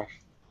Wow. email.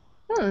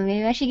 Hmm,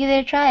 maybe I should give it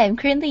a try. I'm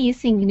currently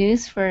using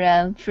News for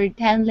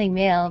handling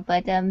mail,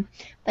 but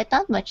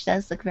not much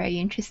does look very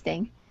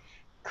interesting.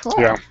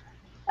 Yeah, Cool.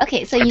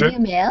 Okay, so I you did. do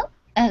mail.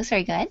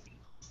 Sorry, go ahead.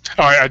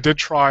 Oh, I did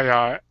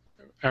try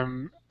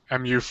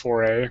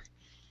MU4A.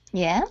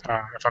 Yeah.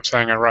 If I'm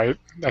saying it right,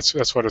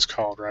 that's what it's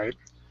called, right?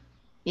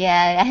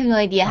 Yeah, I have no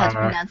idea how to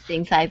Uh, pronounce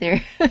things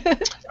either.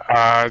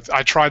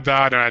 I tried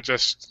that and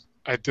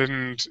I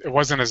didn't. It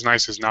wasn't as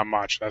nice as Not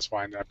Much. That's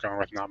why I ended up going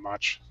with Not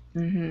Much.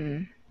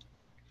 Mm-hmm.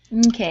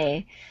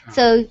 Okay.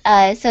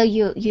 Uh, So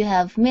you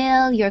have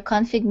mail. Your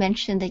config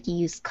mentioned that you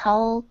use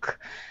calc.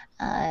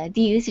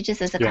 Do you use it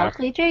just as a yeah.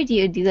 calculator? Or do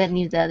you do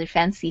any of the other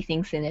fancy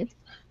things in it?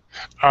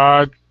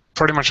 Uh,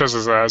 Pretty much as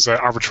an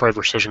arbitrary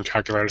precision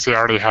calculator. See, I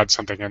already had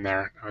something in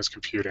there. I was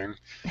computing.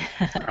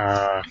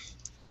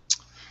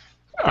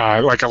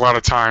 Uh, like a lot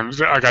of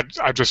times,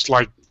 I just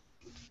like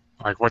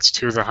what's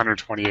 2 to the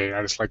 128.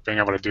 I just like being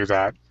able to do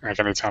that like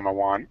anytime I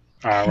want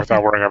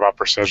without worrying about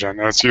precision.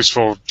 And it's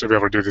useful to be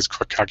able to do these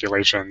quick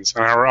calculations.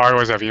 And I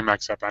always have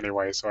Emacs up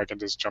anyway, so I can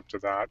just jump to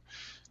that.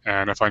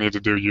 And if I need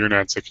to do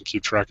units, it can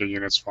keep track of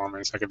units for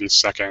me. So I can do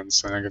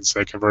seconds, and I can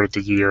say convert it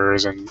to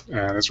years, and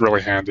it's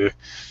really handy.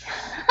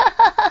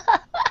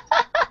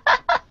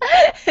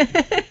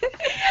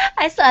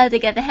 I still have to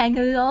get the hang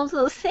of all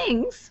those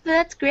things, but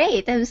that's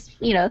great. I was,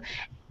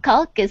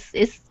 calc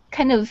is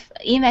kind of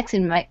Emacs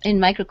in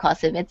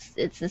microcosm. It's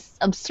this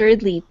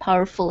absurdly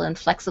powerful and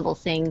flexible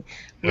thing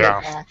with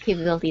Yeah,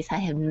 capabilities I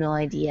have no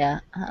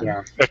idea.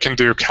 yeah. It can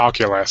do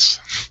calculus.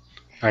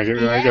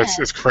 Yeah,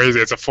 It's crazy.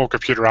 It's a full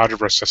computer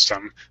algebra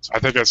system. So I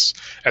think it's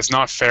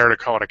not fair to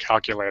call it a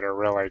calculator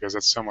really because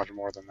it's so much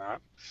more than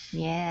that.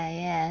 yeah,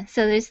 yeah.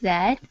 So there's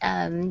that.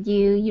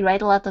 You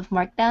write a lot of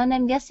Markdown,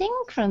 I'm guessing,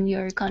 from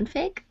your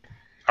config.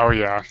 Oh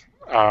yeah.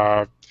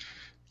 Uh,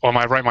 well,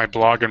 I write my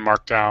blog in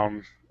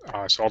Markdown,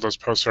 so all those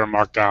posts are in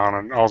Markdown,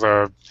 and all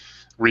the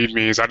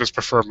readmes. I just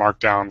prefer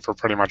Markdown for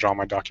pretty much all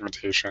my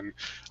documentation.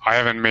 I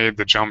haven't made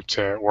the jump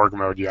to org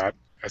mode yet.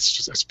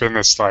 It's been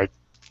this like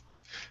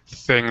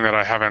thing that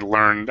I haven't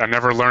learned. I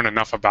never learned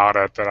enough about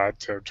it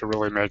to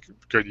really make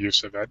good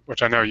use of it.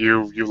 Which I know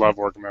you love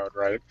org mode,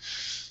 right?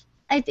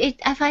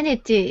 I find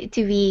it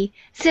to be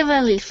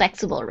similarly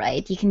flexible,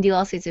 right? You can do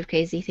all sorts of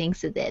crazy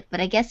things with it.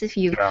 But I guess if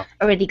you've Yeah,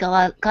 already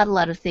got a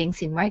lot of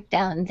things in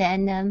Markdown,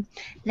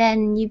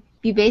 then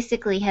you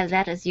basically have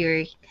that as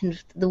your kind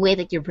of the way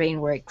that your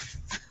brain works.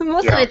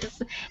 Most of yeah,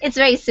 it's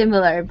very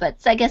similar, but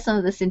I guess some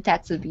of the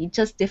syntax would be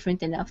just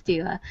different enough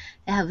to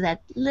have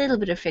that little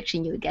bit of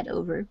friction you would get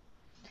over.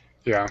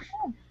 yeah.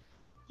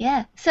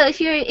 Yeah. So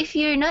if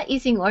you're not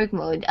using org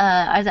mode,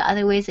 are there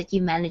other ways that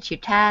you manage your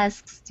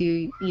tasks?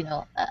 Do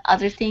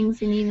other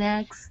things in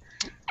Emacs?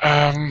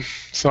 Um,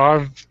 so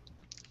I've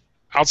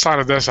outside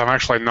of this, I'm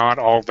actually not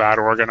all that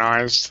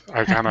organized.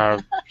 I kind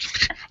of,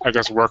 I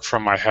guess, work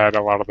from my head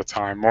a lot of the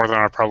time, more than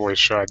I probably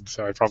should.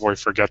 So I probably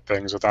forget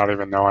things without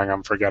even knowing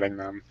I'm forgetting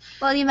them.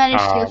 Well, you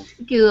managed Um,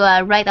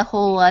 to write a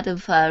whole lot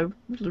of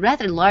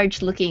rather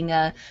large-looking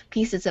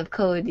pieces of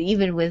code,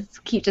 even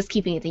with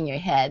keeping it in your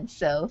head.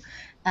 So,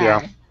 yeah,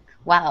 uh,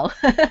 wow.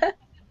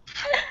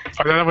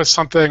 that was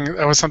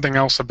something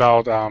else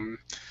about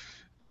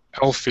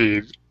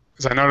LFeed.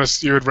 Because I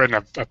noticed you had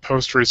written a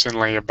post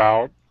recently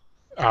about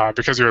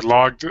because you had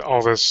logged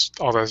all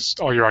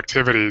your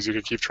activities, you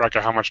could keep track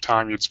of how much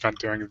time you'd spent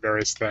doing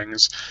various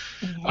things.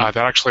 Yeah.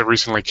 That actually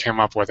recently came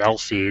up with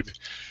LFeed.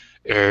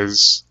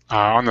 Is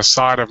on the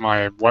side of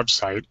my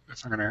website.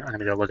 If I'm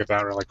gonna go look at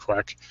that really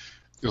quick.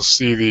 You'll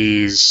see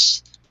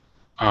these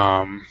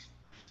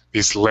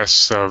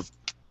lists of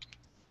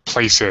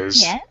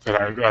places Yeah.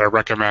 that I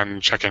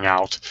recommend checking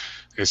out.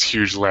 These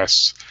huge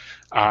lists.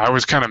 I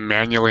was kind of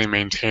manually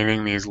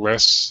maintaining these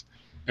lists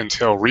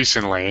until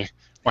recently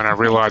when I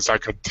realized I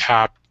could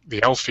tap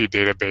the LFeed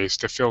database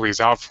to fill these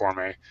out for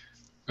me.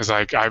 It's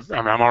like I'm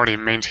already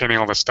maintaining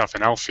all this stuff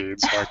in LFeed,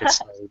 so I could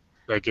say,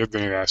 they give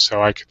me this.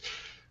 So I could.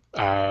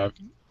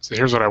 So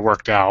here's what I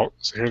worked out.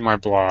 So here's my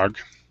blog.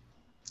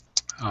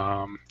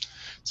 Um,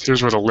 so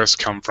here's where the lists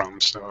come from.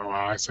 So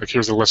it's like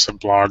here's a list of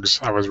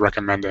blogs I was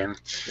recommending.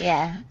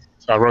 Yeah.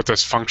 So I wrote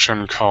this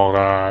function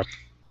called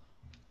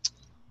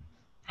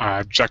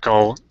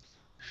Jekyll.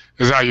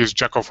 This is how I use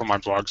Jekyll for my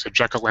blog. So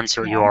Jekyll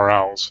insert Yeah.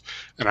 URLs,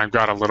 and I've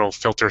got a little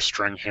filter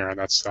string here.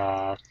 That's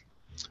Yeah.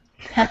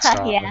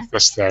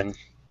 this thing.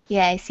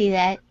 Yeah, I see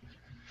that.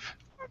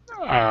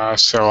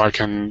 So I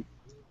can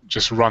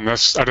just run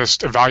this. I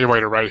just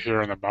evaluate it right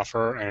here in the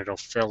buffer, and it'll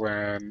fill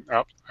in.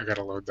 Oh, I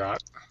gotta load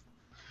that.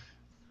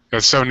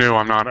 It's so new,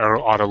 I'm not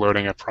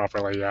auto-loading it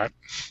properly yet.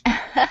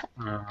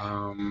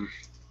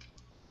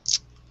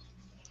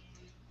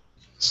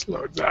 Let's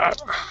load that.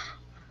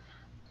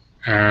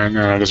 And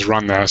then I just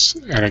run this,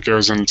 and it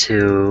goes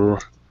into.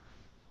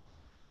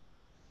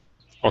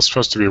 Well, it's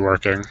supposed to be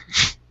working.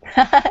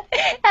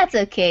 That's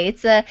okay.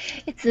 It's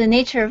the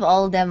nature of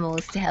all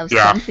demos to have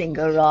Yeah. something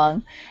go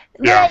wrong.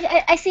 But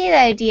Yeah. I see the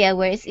idea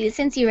where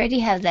since you already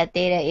have that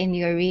data in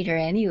your reader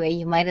anyway,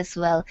 you might as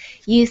well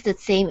use that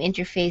same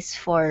interface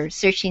for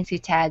searching through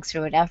tags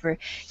or whatever.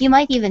 You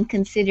might even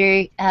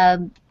consider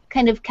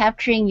kind of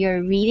capturing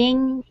your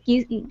reading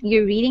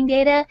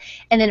data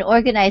and then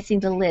organizing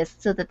the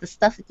list so that the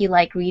stuff that you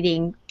like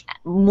reading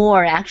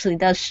more actually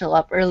does show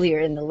up earlier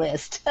in the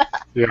list.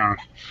 Yeah.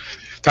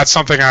 That's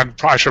something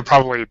I should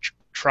probably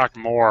track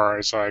more.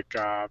 Is like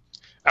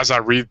as I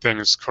read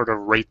things, sort of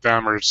rate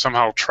them or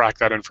somehow track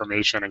that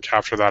information and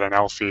capture that in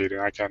LFeed.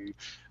 And I can,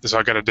 so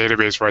I got a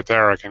database right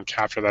there. I can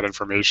capture that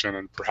information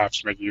and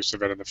perhaps make use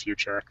of it in the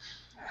future.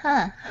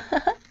 Huh.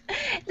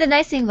 The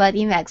nice thing about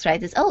Emacs,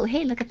 right, is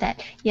hey, look at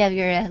that. You have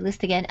your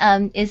list again.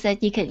 Is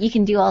that you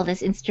can do all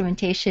this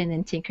instrumentation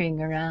and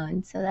tinkering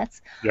around. So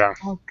that's Yeah.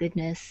 oh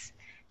goodness,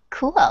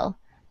 cool.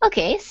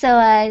 Okay, so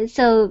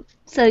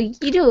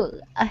you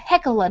do a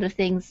heck of a lot of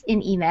things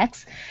in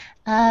Emacs.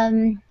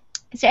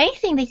 Is there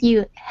anything that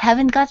you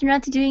haven't gotten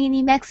around to doing in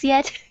Emacs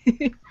yet?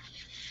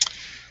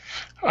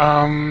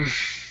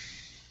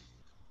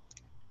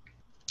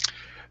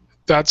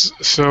 That's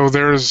so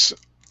there's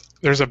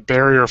a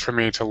barrier for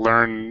me to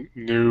learn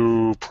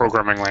new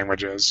programming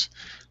languages.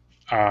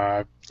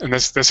 And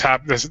this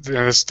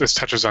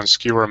touches on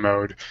skewer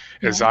mode.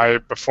 Is Yeah.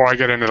 before I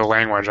get into the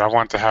language, I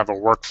want to have a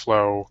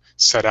workflow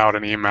set out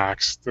in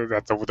Emacs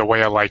the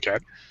way I like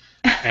it,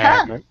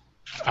 and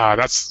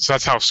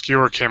that's how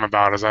skewer came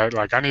about. Is I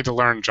need to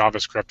learn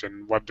JavaScript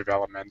and web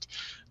development,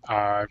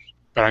 but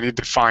I need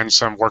to find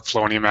some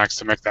workflow in Emacs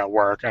to make that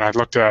work. And I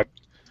looked at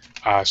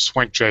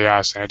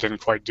Swink.js, and it didn't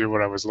quite do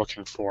what I was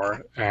looking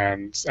for,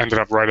 and ended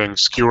up writing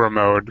skewer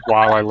mode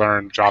while I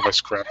learned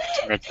JavaScript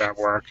to make that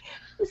work.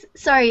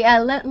 Sorry,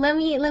 let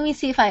me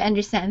see if I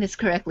understand this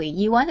correctly.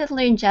 You wanted to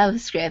learn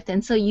JavaScript,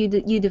 and so you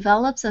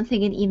developed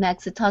something in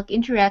Emacs to talk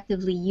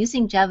interactively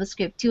using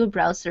JavaScript to a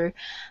browser,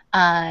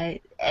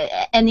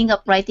 ending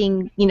up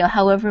writing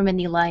however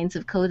many lines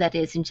of code that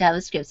is in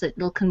JavaScript, so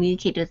it'll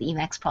communicate with the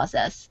Emacs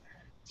process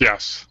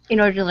Yes.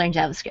 in order to learn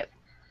JavaScript.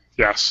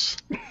 Yes.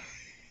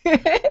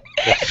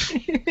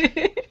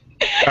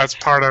 That's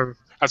part of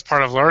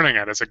learning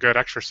it. It's a good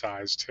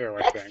exercise too,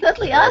 I That's think.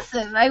 totally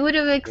awesome. I would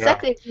have Yeah.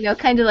 expected,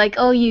 kind of like,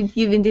 you've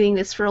been doing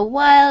this for a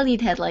while,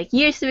 you'd had like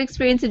years of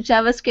experience with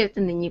JavaScript,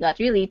 and then you got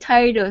really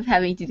tired of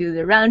having to do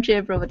the round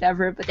trip or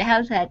whatever. But to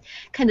have that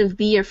kind of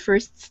be your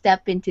first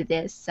step into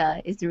this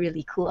is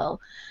really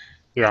cool.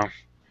 Yeah.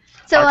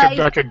 So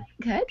I could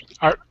good.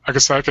 I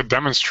guess I could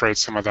demonstrate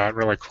some of that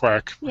really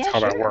quick with Yeah, how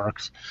that sure.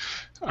 works.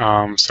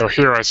 So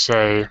here I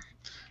say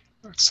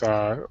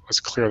let's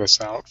clear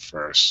this out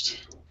first.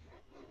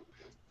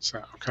 So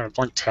kind of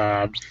blank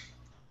tab.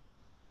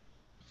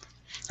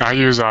 I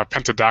use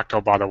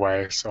Pentadactyl, by the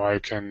way, so I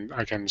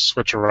can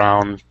switch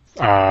around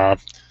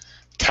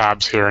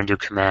tabs here and do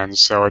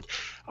commands. So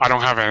I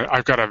don't have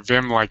I've got a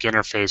Vim-like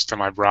interface to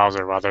my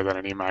browser rather than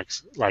an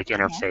Emacs-like Yeah.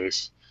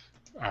 interface.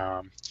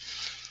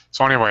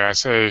 So anyway, I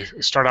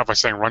start out by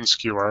saying run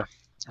skewer,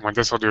 and what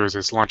this will do is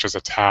this launches a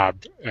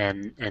tab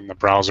in the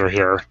browser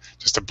here,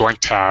 just a blank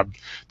tab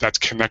that's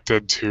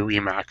connected to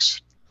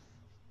Emacs.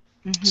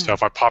 So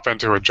if I pop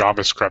into a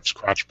JavaScript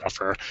scratch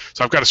buffer,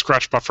 so I've got a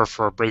scratch buffer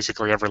for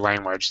basically every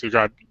language. So you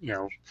got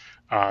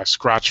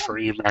scratch for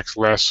Emacs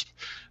Lisp.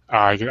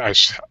 I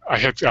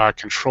hit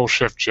Control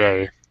Shift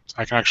J. So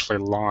I can actually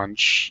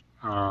launch.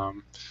 I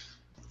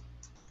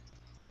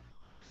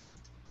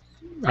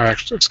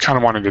actually just kind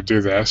of wanted to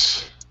do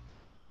this.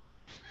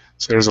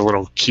 So there's a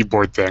little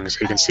keyboard thing, so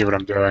you can see what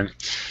I'm doing.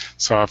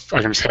 So if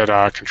I can just hit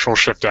Control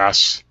Shift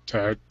S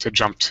to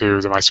jump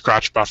to my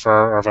scratch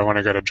buffer, or if I want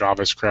to go to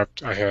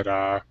JavaScript, I hit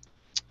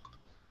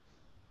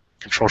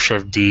Control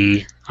Shift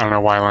D. I don't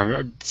know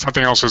why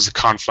something else is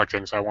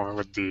conflicting, so I went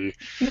with D.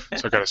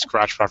 So I got a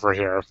scratch buffer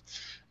here,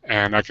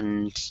 and I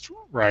can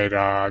write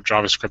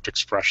JavaScript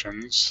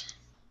expressions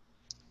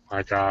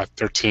like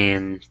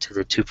 13 to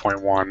the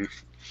 2.1,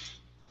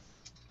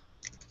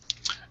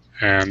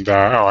 And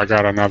oh, I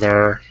got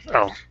another.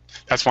 Oh,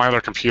 that's my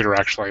other computer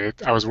actually.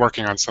 I was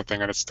working on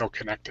something and it's still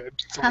connected.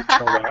 So let me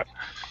kill that.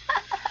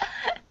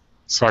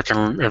 So I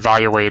can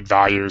evaluate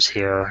values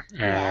here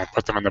Yeah. and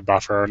put them in the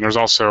buffer. And there's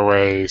also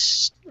a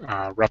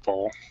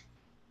REPL.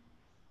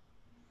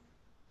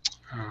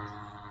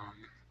 Um,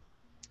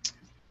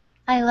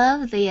 I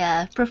love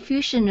the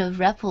profusion of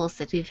REPLs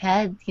that we've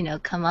had,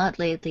 come out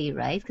lately,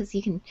 right? Because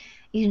you can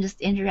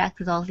just interact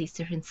with all these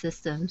different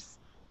systems.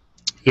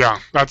 yeah,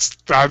 that's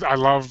that. I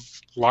love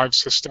live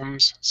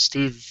systems.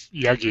 Steve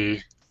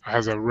Yegi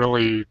has a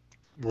really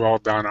well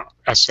done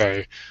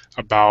essay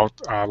about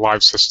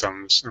live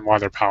systems and why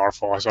they're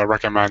powerful. So I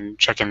recommend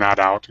checking that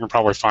out. You can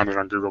probably find it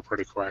on Google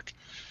pretty quick.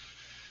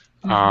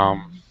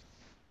 Um, Hmm.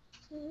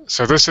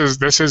 so this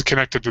is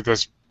connected to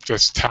this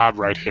tab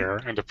right here,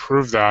 and to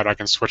prove that, I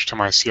can switch to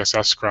my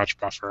CSS scratch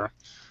buffer,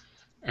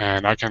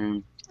 and I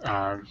can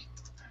uh,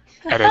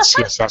 edit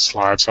CSS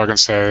live. So I can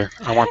say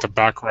I want the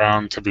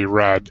background to be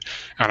red,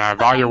 and I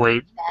I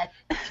evaluate love that.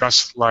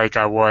 just like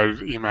I would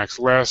Emacs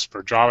Lisp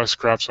or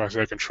JavaScript. So I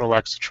say Control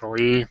X, Control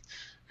E,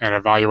 and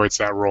it evaluates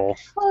that role.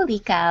 Holy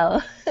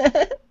cow.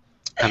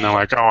 And then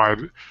like, oh,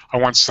 I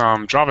want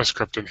some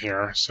JavaScript in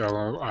here,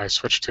 so I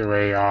switch to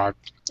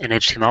an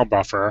HTML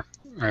buffer.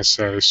 I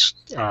say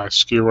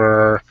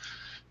skewer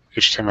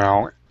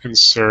HTML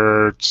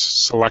insert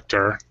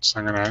selector. So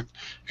I'm gonna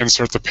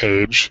insert the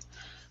page.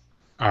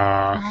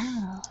 Uh,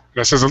 Wow.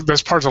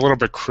 this part's a little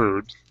bit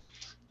crude,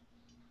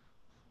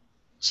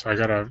 so I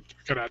gotta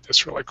add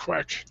this really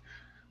quick.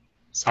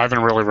 So I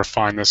haven't really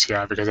refined this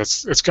yet because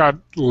it's got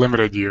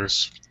limited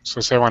use.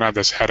 So say I want to add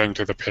this heading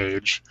to the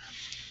page,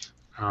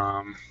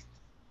 um,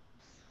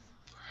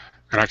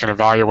 and I can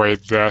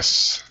evaluate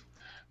this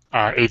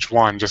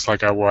H1 just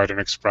like I would an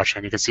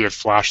expression. You can see it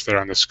flash there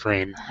on the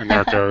screen, and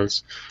there it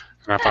goes.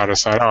 And if I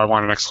decide, oh, I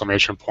want an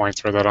exclamation point,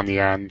 throw that on the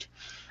end,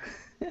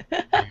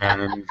 and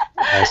then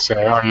I say,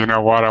 oh, you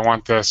know what? I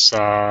want this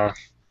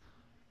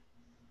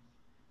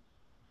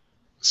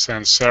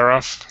sans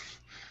serif,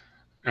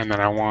 and then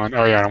I want,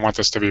 oh yeah, I want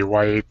this to be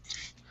white.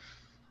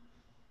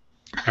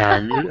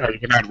 And you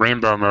can add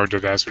rainbow mode to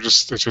this, which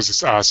is it's just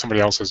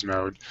somebody else's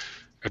mode.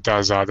 It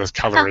does this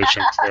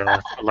coloration too.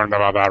 I learned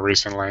about that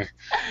recently.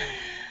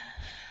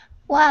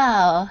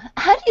 Wow.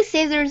 How do you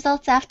save the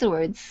results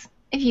afterwards?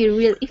 If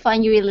you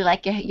find you really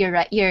like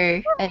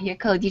your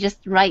code, you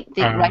just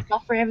Uh, write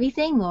off for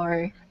everything,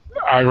 or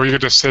well, you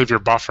could just save your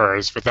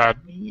buffers, but that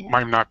yeah,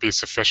 might not be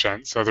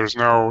sufficient. So there's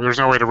no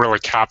way to really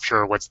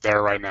capture what's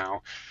there right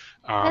now.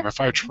 that's If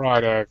I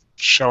try to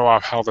show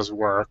off how this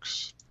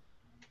works,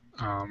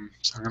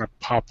 so I'm going to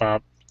pop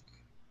up.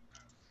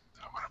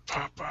 I want to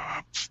pop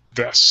up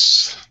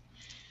this.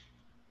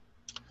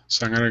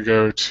 So I'm going to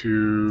go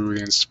to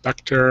the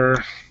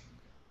inspector.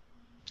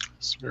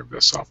 Let's move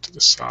this off to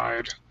the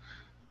side.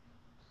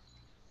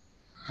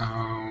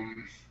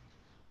 Um,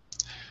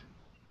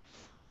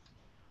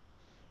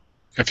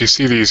 if you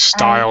see these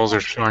styles yeah,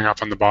 are showing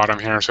up on the bottom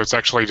here, so it's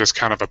actually just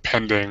kind of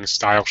appending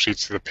style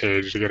sheets to the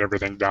page to get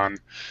everything done.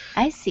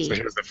 I So see.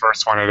 here's the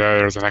first one I did,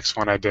 here's the next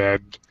one I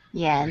did,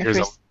 Yeah, and the here's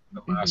first.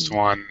 the last Mhm.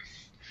 one.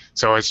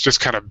 So it's just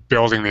kind of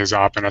building these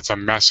up, and it's a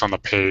mess on the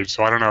page.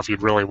 So I don't know if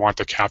you'd really want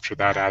to capture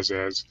that Yeah. as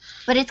is.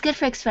 But it's good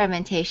for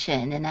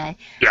experimentation, and I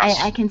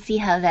Yes. can see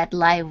how that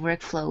live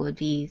workflow would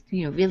be,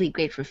 really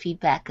great for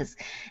feedback. Because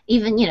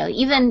even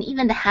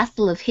the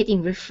hassle of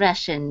hitting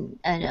refresh on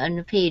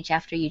a page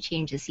after you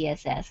change the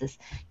CSS is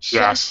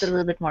just a Yes.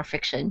 little bit more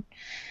friction.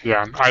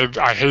 Yeah.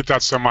 I hate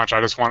that so much. I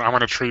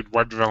want to treat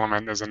web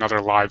development as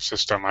another live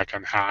system I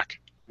can hack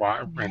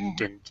Yeah.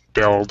 and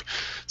build.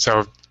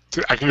 So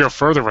I can go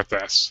further with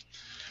this.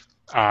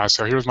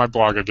 So here's my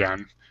blog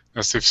again.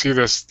 Now, so you see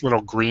this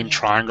little green Yeah.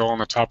 triangle in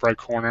the top right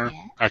corner?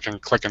 Yeah. I can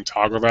click and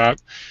toggle that.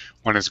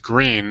 When it's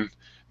green,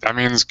 that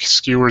means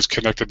skewer is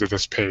connected to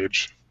this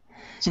page.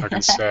 So I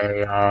can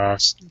say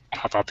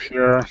pop up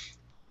here.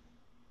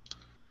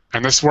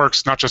 And this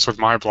works not just with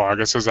my blog.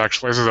 This is a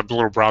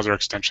little browser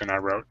extension I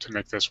wrote to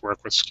make this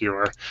work with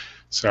Skewer.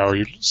 So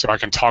I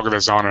can toggle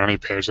this on any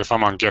page. If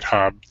I'm on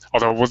GitHub,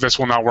 although this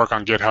will not work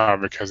on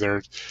GitHub because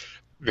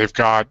they've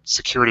got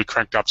security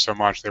cranked up so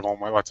much they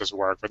won't let this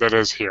work. But it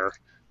is here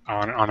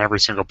on every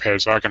single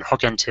page. So I can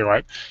hook into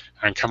it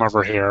and come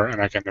over here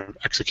and I can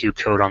execute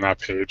code on that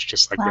page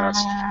just like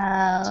this.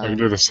 So I can Wow.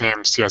 do the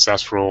same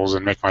CSS rules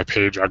and make my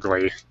page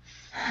ugly.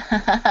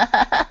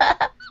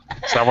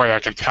 So that way I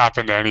can tap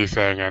into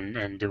anything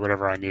and do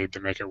whatever I need to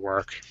make it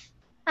work.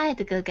 I had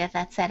to go get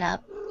that set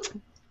up.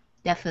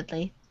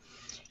 Definitely.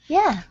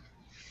 Yeah,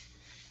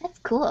 that's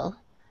cool.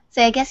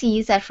 So I guess you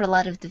use that for a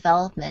lot of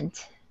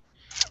development.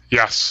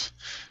 Yes,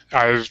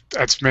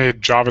 it's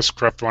made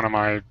JavaScript one of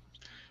my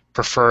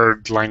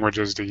preferred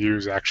languages to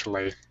use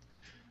actually.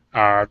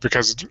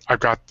 Because I've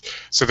got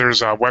so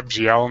there's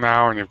WebGL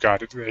now, and you've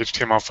got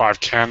HTML5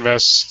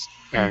 Canvas,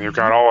 and you've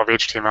got Hmm. all of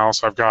HTML.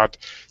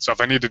 So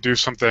if I need to do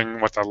something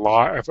with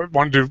if I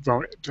want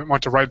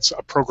to write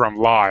a program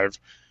live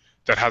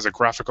that has a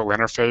graphical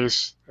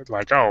interface,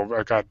 like oh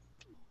I got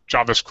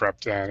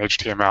JavaScript and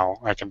HTML.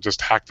 I can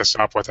just hack this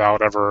up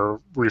without ever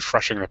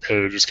refreshing the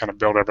page, just kind of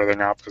build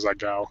everything up as I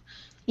go.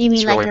 You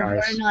mean It's like really the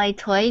nice. Voronoi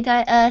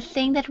toy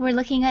thing that we're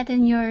looking at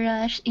in your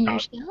Uh,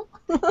 show?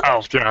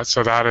 oh yeah,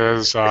 so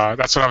that's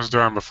what I was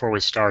doing before we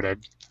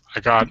started.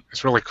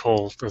 It's really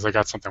cool because I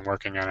got something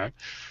working in it.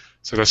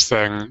 So this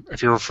thing,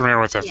 if you're familiar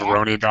with the Yeah.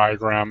 Voronoi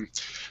diagram,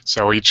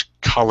 so each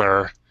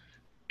color,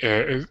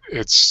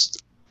 it's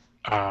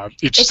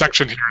each It's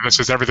section here. This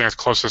is everything that's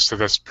closest to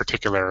this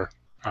particular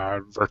yeah.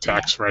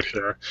 vertex right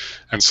here,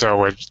 and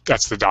so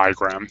that's the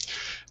diagram.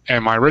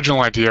 And my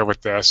original idea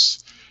with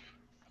this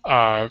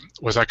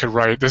was I could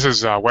write. This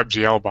is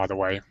WebGL, by the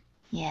way.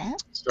 Yeah.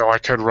 So I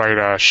could write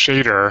a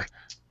shader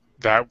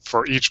that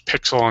for each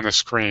pixel on the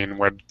screen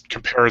would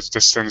compare its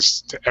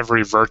distance to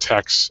every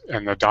vertex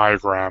in the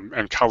diagram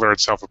and color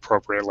itself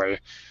appropriately.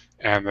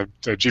 And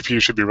the GPU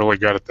should be really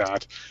good at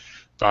that.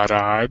 But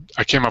I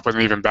came up with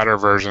an even better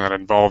version that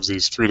involves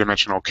these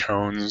three-dimensional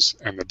cones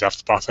and the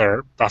depth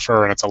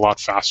buffer, and it's a lot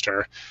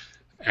faster.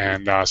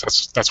 And so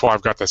that's why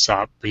I've got this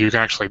up. But you can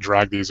actually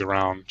drag these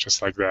around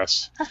just like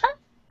this.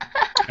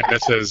 And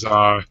this is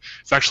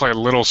it's actually a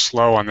little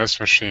slow on this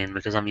machine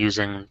because I'm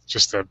using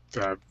just the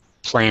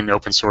plain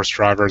open source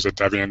drivers at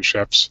Debian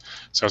chips,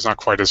 so it's not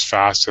quite as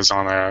fast as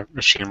on a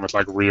machine with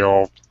like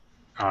real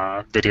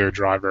video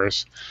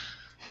drivers.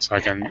 So I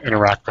can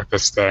interact with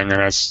this thing,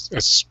 and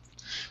it's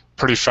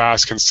pretty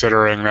fast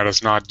considering that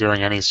it's not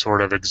doing any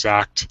sort of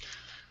exact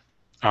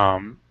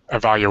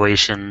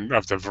evaluation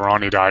of the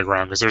Voronoi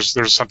diagram, because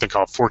there's something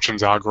called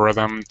Fortune's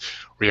algorithm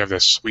where you have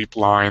this sweep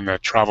line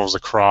that travels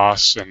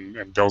across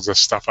and builds this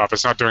stuff up.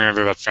 It's not doing any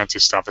of that fancy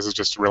stuff. This is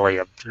just really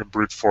a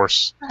brute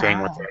force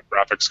thing with Oh, the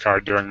graphics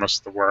card doing most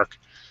of the work.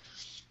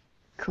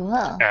 cool.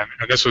 And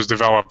this was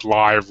developed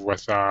live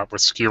with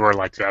Skewer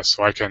like this,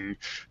 so I can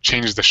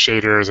change the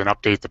shaders and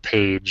update the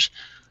page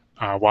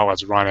while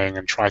it's running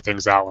and try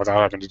things out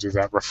without having to do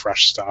that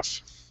refresh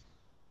stuff.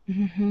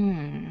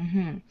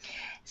 Hmm.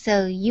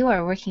 So you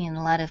are working on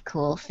a lot of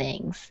cool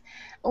things.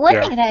 One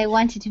Yeah. thing that I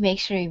wanted to make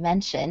sure you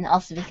mention,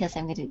 also because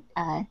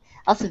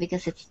also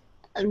because it's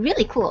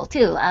really cool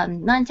too,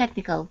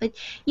 non-technical, but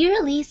you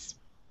release,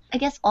 I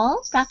guess,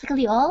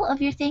 practically all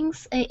of your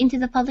things into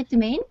the public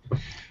domain.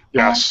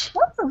 Yes.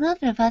 Tell us a little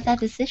bit about that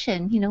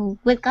decision.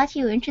 What got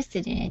you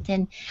interested in it,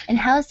 and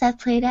how has that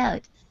played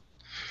out?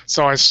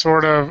 So I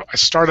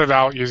started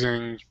out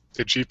using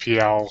the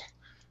GPL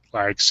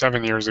like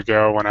 7 years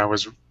ago when I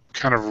was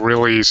kind of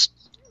really.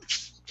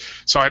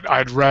 So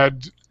I'd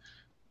read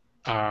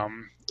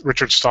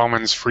Richard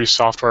Stallman's Free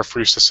Software,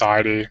 Free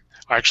Society.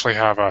 I actually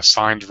have a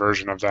signed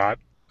version of that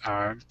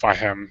by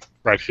him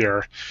right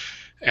here.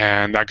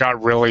 And I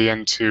got really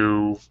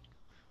into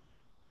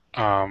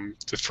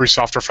the Free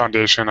Software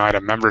Foundation. I had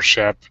a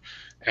membership,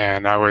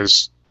 and I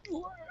was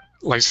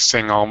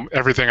licensing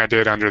everything I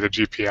did under the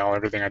GPL,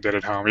 everything I did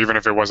at home, even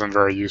if it wasn't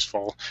very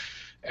useful.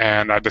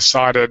 And I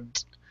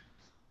decided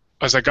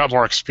as I got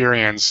more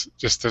experience,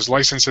 just those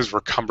licenses were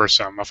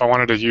cumbersome. If I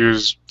wanted to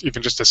use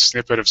even just a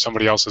snippet of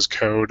somebody else's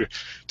code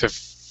to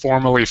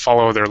formally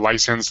follow their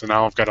license, then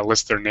now I've got to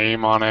list their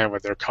name on it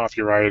with their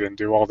copyright and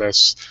do all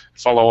this,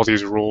 follow all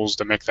these rules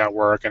to make that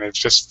work. And it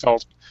just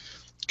felt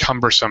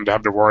cumbersome to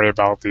have to worry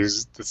about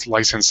this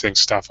licensing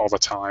stuff all the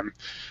time.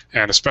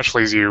 And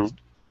especially as you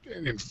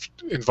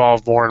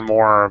involve more and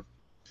more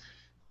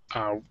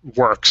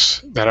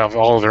works that have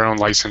all of their own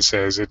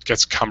licenses, it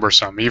gets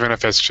cumbersome, even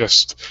if it's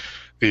just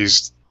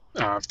these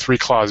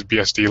three-clause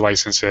BSD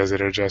licenses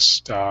that are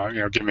just,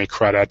 give me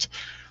credit.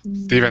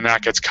 Even Mm,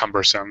 that gets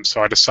cumbersome.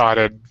 So I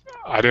decided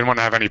I didn't want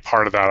to have any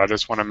part of that. I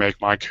just want to make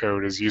my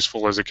code as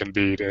useful as it can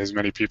be to as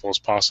many people as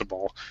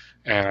possible,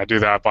 and I do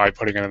that by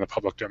putting it in the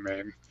public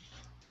domain.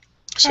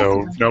 that's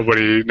So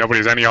nobody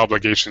has any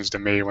obligations to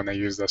me when they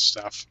use this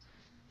stuff.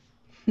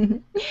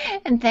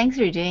 And thanks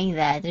for doing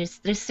that. There's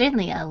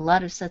certainly a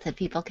lot of stuff that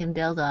people can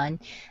build on.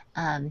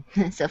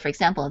 So, for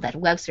example, that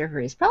web server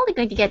is probably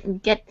going to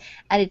get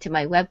added to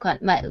my to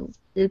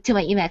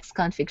my Emacs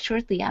config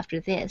shortly after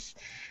this.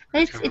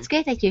 But it's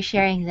great that you're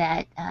sharing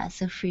that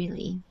so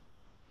freely.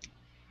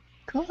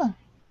 Cool.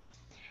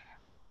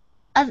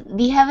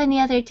 Do you have any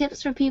other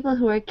tips for people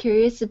who are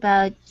curious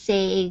about,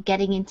 say,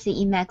 getting into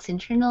Emacs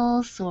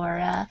internals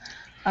or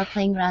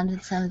playing around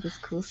with some of this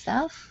cool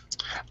stuff?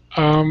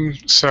 Um,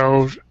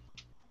 so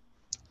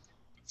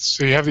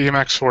so you have the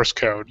Emacs source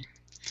code.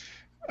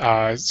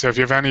 So if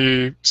you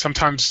have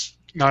sometimes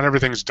not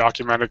everything's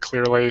documented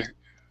clearly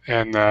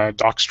in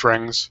doc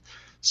strings,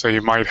 so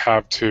you might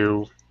have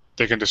to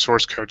dig into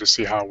source code to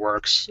see how it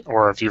works.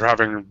 Or if you're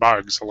having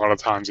bugs, a lot of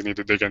times you need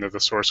to dig into the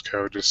source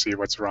code to see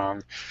what's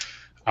wrong.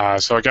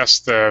 So I guess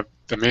the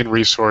main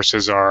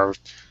resources are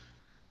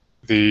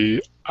I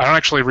don't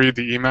actually read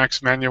the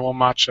Emacs manual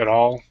much at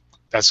all.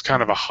 That's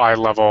kind of a high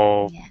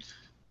level Yeah.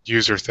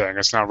 user thing.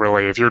 It's not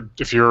really if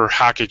you're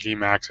hacking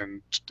Emacs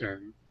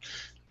and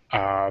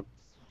uh,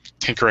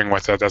 tinkering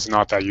with it, that's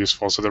not that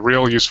useful. So the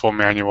real useful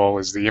manual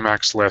is the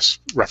Emacs list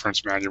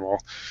reference manual,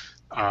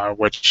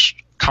 which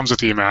comes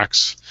with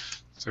Emacs.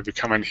 So if you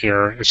come in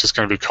here, it's just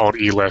going to be called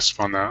eLisp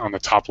on the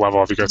top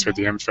level if you go through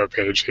the info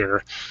page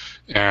here.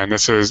 And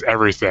this is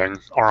everything,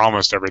 or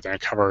almost everything.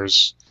 It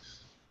covers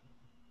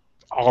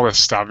all this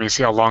stuff. I mean, you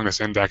see how long this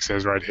index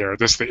is right here.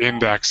 The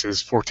index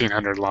is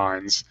 1,400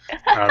 lines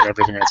of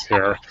everything that's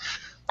here.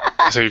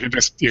 So you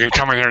can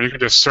come in here and you can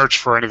just search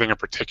for anything in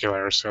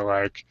particular. So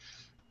like,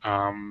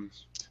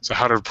 so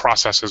how do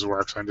processes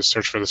work? So I can just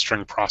search for the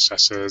string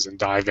processes and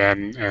dive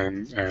in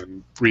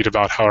and read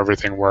about how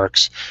everything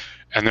works.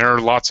 And there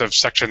are lots of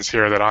sections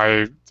here that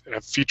I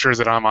have features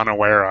that I'm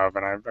unaware of,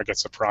 and I get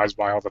surprised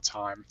by all the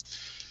time.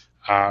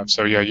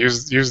 So yeah,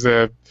 use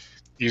the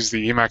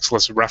Emacs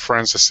list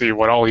reference to see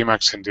what all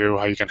Emacs can do,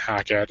 how you can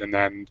hack it, and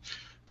then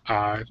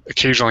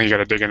occasionally you got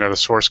to dig into the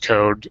source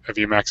code of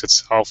Emacs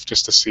itself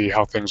just to see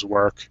how things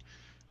work.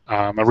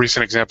 A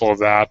recent example of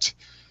that,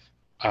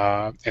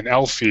 in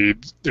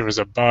lfeed, there was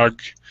a bug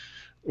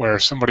where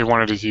somebody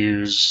wanted to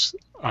use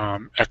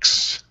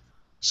X,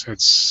 so I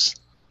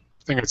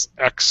think it's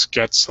X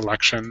get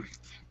selection,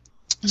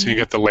 so you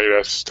get the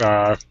latest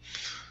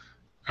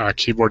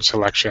keyboard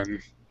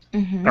selection,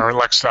 or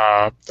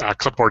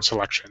clipboard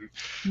selection.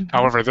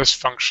 However, this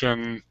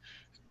function,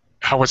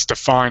 how it's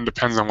defined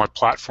depends on what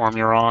platform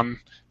you're on,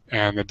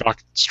 and the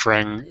doc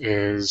string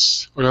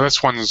is, well,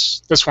 this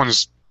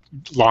one's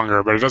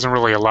longer, but it doesn't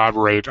really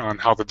elaborate on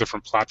how the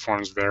different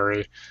platforms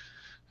vary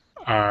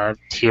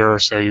here.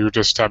 So you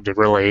just have to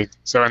really,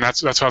 and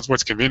that's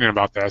what's convenient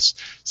about this.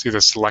 See the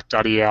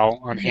select.el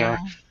on here?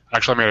 I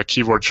actually made a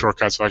keyboard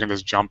shortcut so I can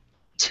just jump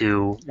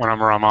to,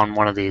 whenever I'm on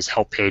one of these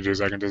help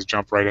pages, I can just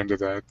jump right into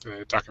the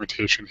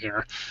documentation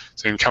here.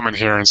 So you can come in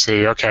here and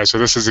see, okay, so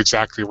this is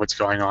exactly what's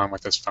going on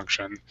with this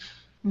function.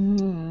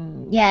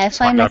 Yeah, I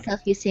find myself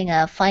using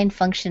a find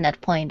function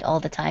at point all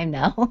the time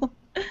now.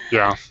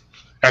 Yeah,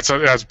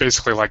 that's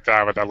basically like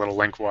that, what that little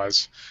link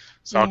was.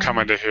 So I'll come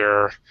into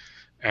here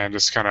and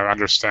just kind of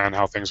understand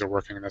how things are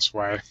working this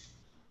way.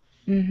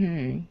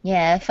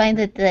 Yeah, I find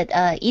that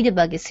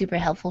edebug is super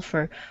helpful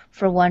for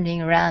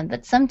wandering around,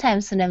 but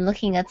sometimes when I'm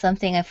looking at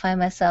something, I find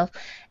myself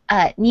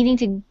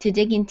needing to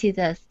dig into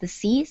the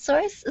C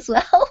source as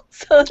well.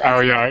 So oh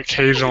yeah,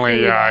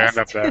 occasionally, yeah, I end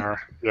up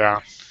there. Yeah,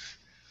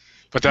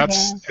 but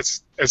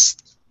it's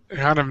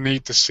kind of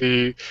neat to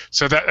see.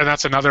 So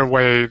that's another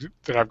way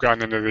that I've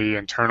gotten into the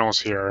internals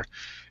here,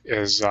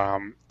 is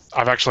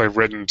I've actually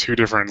written 2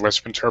 different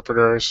Lisp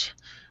interpreters.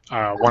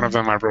 One of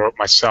them I wrote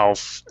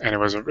myself, and it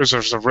was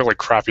a really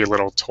crappy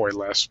little toy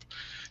Lisp.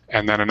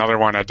 And then another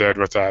one I did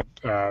with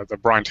the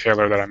Brian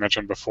Taylor that I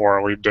mentioned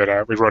before. We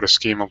wrote a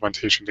scheme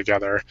implementation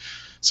together.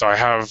 So I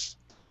have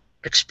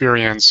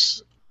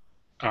experience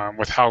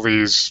with how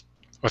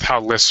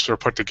Lisps are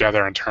put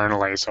together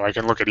internally. So I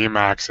can look at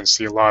Emacs and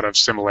see a lot of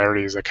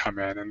similarities that come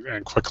in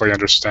and quickly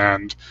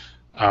understand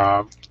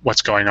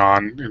what's going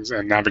on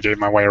and navigate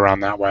my way around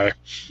that way.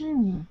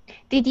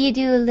 Did you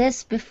do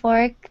Lisp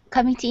before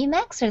coming to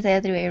Emacs, or the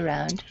other way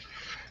around?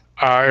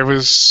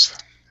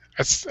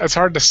 It's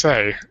hard to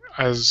say,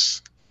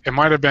 as it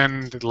might have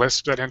been the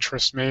Lisp that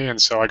interests me,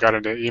 and so I got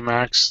into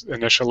Emacs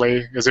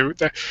initially.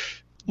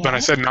 When I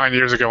said 9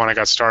 years ago when I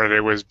got started,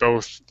 it was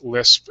both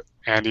Lisp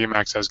and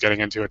Emacs I was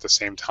getting into at the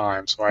same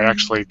time. So I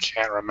actually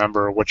can't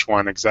remember which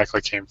one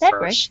exactly came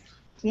first.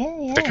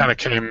 Yeah. They kind of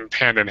came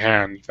hand in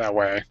hand that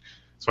way.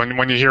 So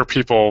when you hear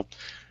people,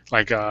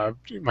 like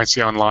you might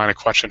see online a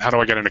question, how do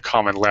I get into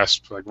Common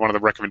Lisp? Like one of the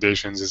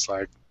recommendations is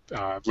like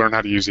learn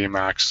how to use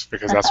Emacs,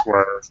 because that's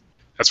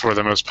where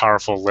the most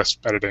powerful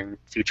Lisp editing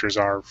features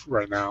are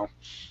right now.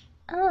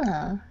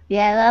 Oh,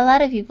 yeah, a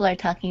lot of people are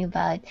talking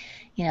about,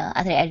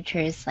 other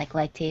editors like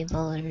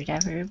Lighttable or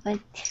whatever, but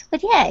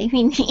yeah, I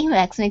mean,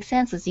 Emacs makes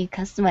sense as you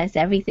customize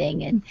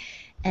everything,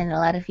 and a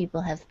lot of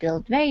people have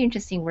built very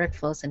interesting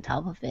workflows on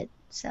top of it.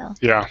 So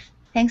yeah,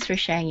 thanks for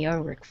sharing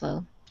your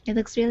workflow. It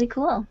looks really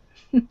cool.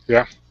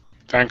 Yeah,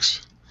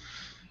 thanks.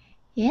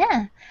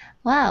 Yeah.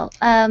 Wow.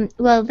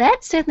 Well,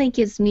 that certainly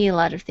gives me a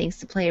lot of things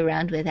to play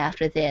around with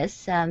after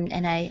this.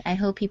 And I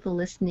hope people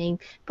listening,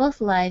 both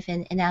live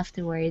and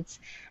afterwards,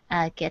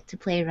 get to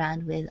play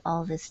around with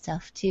all this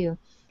stuff too.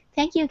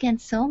 Thank you again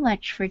so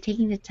much for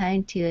taking the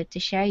time to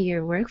share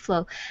your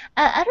workflow.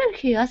 Out of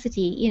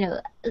curiosity,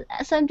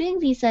 so I'm doing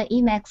these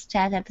Emacs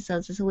chat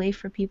episodes as a way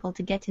for people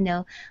to get to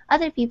know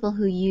other people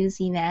who use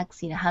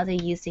Emacs, how they're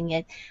using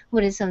it,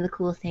 what are some of the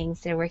cool things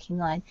they're working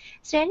on.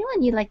 Is there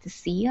anyone you'd like to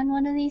see on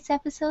one of these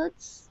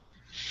episodes?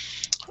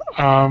 If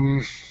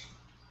I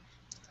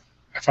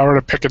were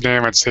to pick a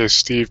name, I'd say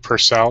Steve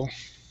Purcell.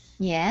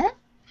 Yeah?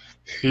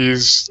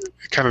 He's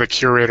kind of the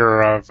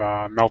curator of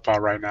Meltbot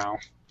right now.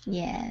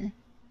 Yeah.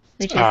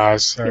 Which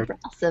is super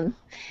awesome.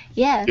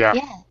 Yeah,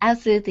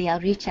 absolutely.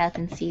 I'll reach out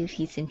and see if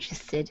he's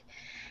interested.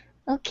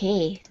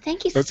 Okay,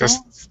 thank you so much.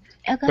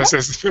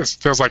 This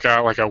feels like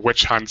a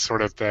witch hunt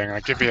sort of thing.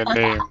 Like, give me a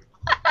name,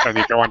 and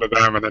you go onto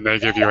them, and then they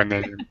give you a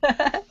name.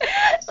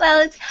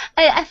 Well,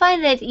 I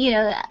find that,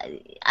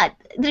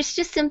 there's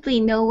just simply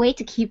no way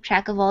to keep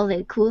track of all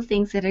the cool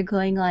things that are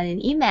going on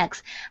in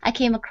Emacs. I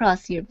came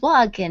across your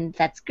blog, and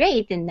that's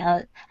great. And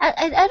now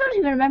I don't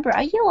even remember.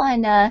 Are you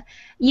on?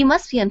 You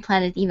must be on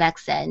Planet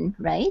Emacs then,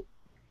 right?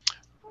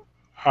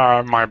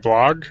 My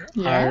blog,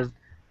 Yeah.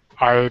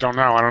 I don't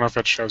know. I don't know if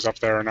it shows up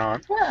there or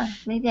not. Huh,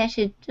 maybe I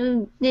should.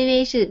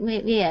 Maybe I should.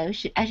 Maybe yeah,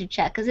 I should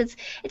check because it's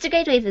a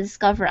great way to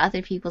discover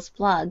other people's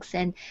blogs.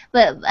 And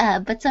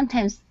but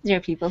sometimes there are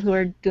people who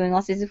are doing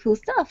all sorts of cool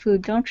stuff who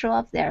don't show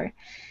up there.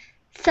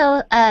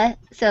 So at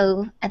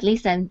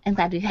least I'm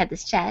glad we've had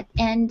this chat,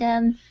 and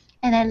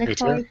I look Me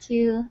too. forward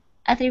to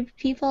other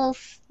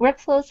people's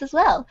workflows as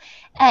well.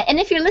 And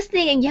if you're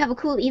listening and you have a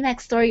cool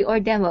Emacs story or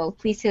demo,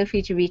 please feel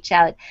free to reach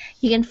out.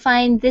 You can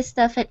find this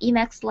stuff at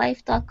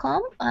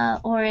emacslife.com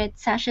or at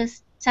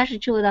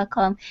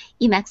sashachua.com.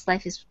 Emacs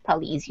Life is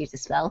probably easier to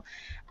spell.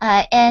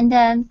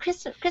 And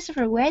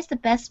Christopher, where's the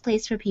best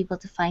place for people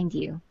to find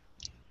you?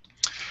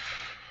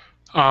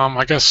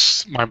 I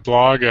guess my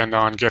blog and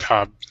on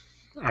GitHub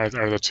are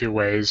the two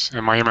ways.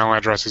 And my email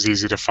address is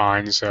easy to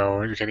find,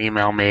 so you can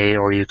email me,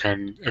 or you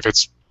can, if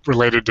it's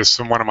related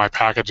to one of my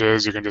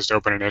packages, you can just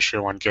open an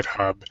issue on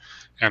GitHub,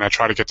 and I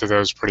try to get to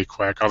those pretty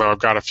quick. Although I've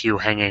got a few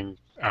hanging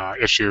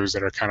issues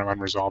that are kind of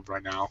unresolved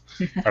right now,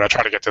 but I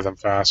try to get to them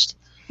fast.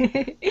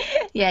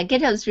 Yeah,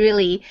 GitHub's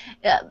really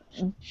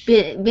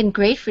been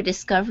great for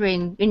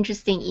discovering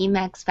interesting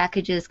Emacs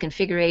packages,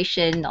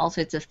 configuration, all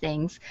sorts of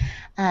things.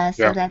 So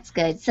Yeah. that's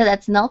good. So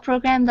that's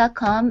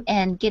nullprogram.com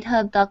and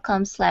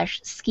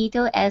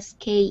github.com/skeeto,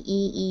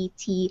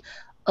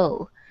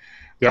 Skeeto.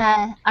 Yep.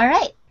 All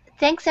right.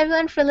 Thanks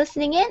everyone for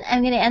listening in.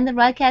 I'm going to end the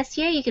broadcast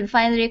here. You can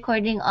find the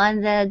recording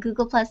on the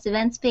Google Plus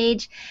events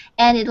page,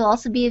 and it will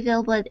also be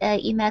available at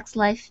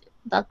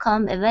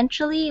emacslife.com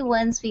eventually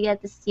once we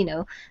get this,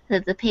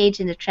 the page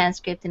and the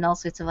transcript and all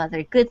sorts of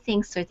other good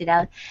things sorted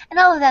out. And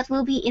all of that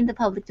will be in the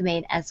public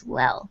domain as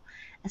well.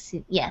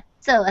 Yeah.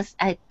 So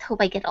I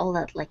hope I get all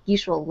that like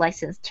usual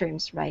license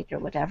terms right or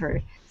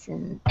whatever.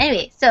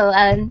 Anyway, so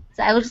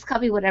I will just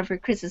copy whatever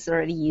Chris is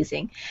already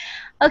using.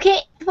 Okay,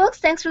 folks,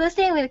 thanks for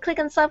listening. I'm going to click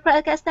on Stop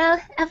Broadcast now.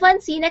 Have fun.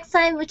 See you next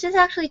time, which is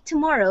actually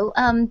tomorrow.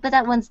 But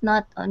that one's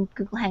not on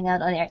Google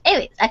Hangout on air.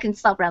 Anyways, I can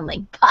stop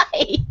rambling.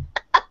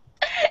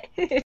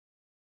 Bye.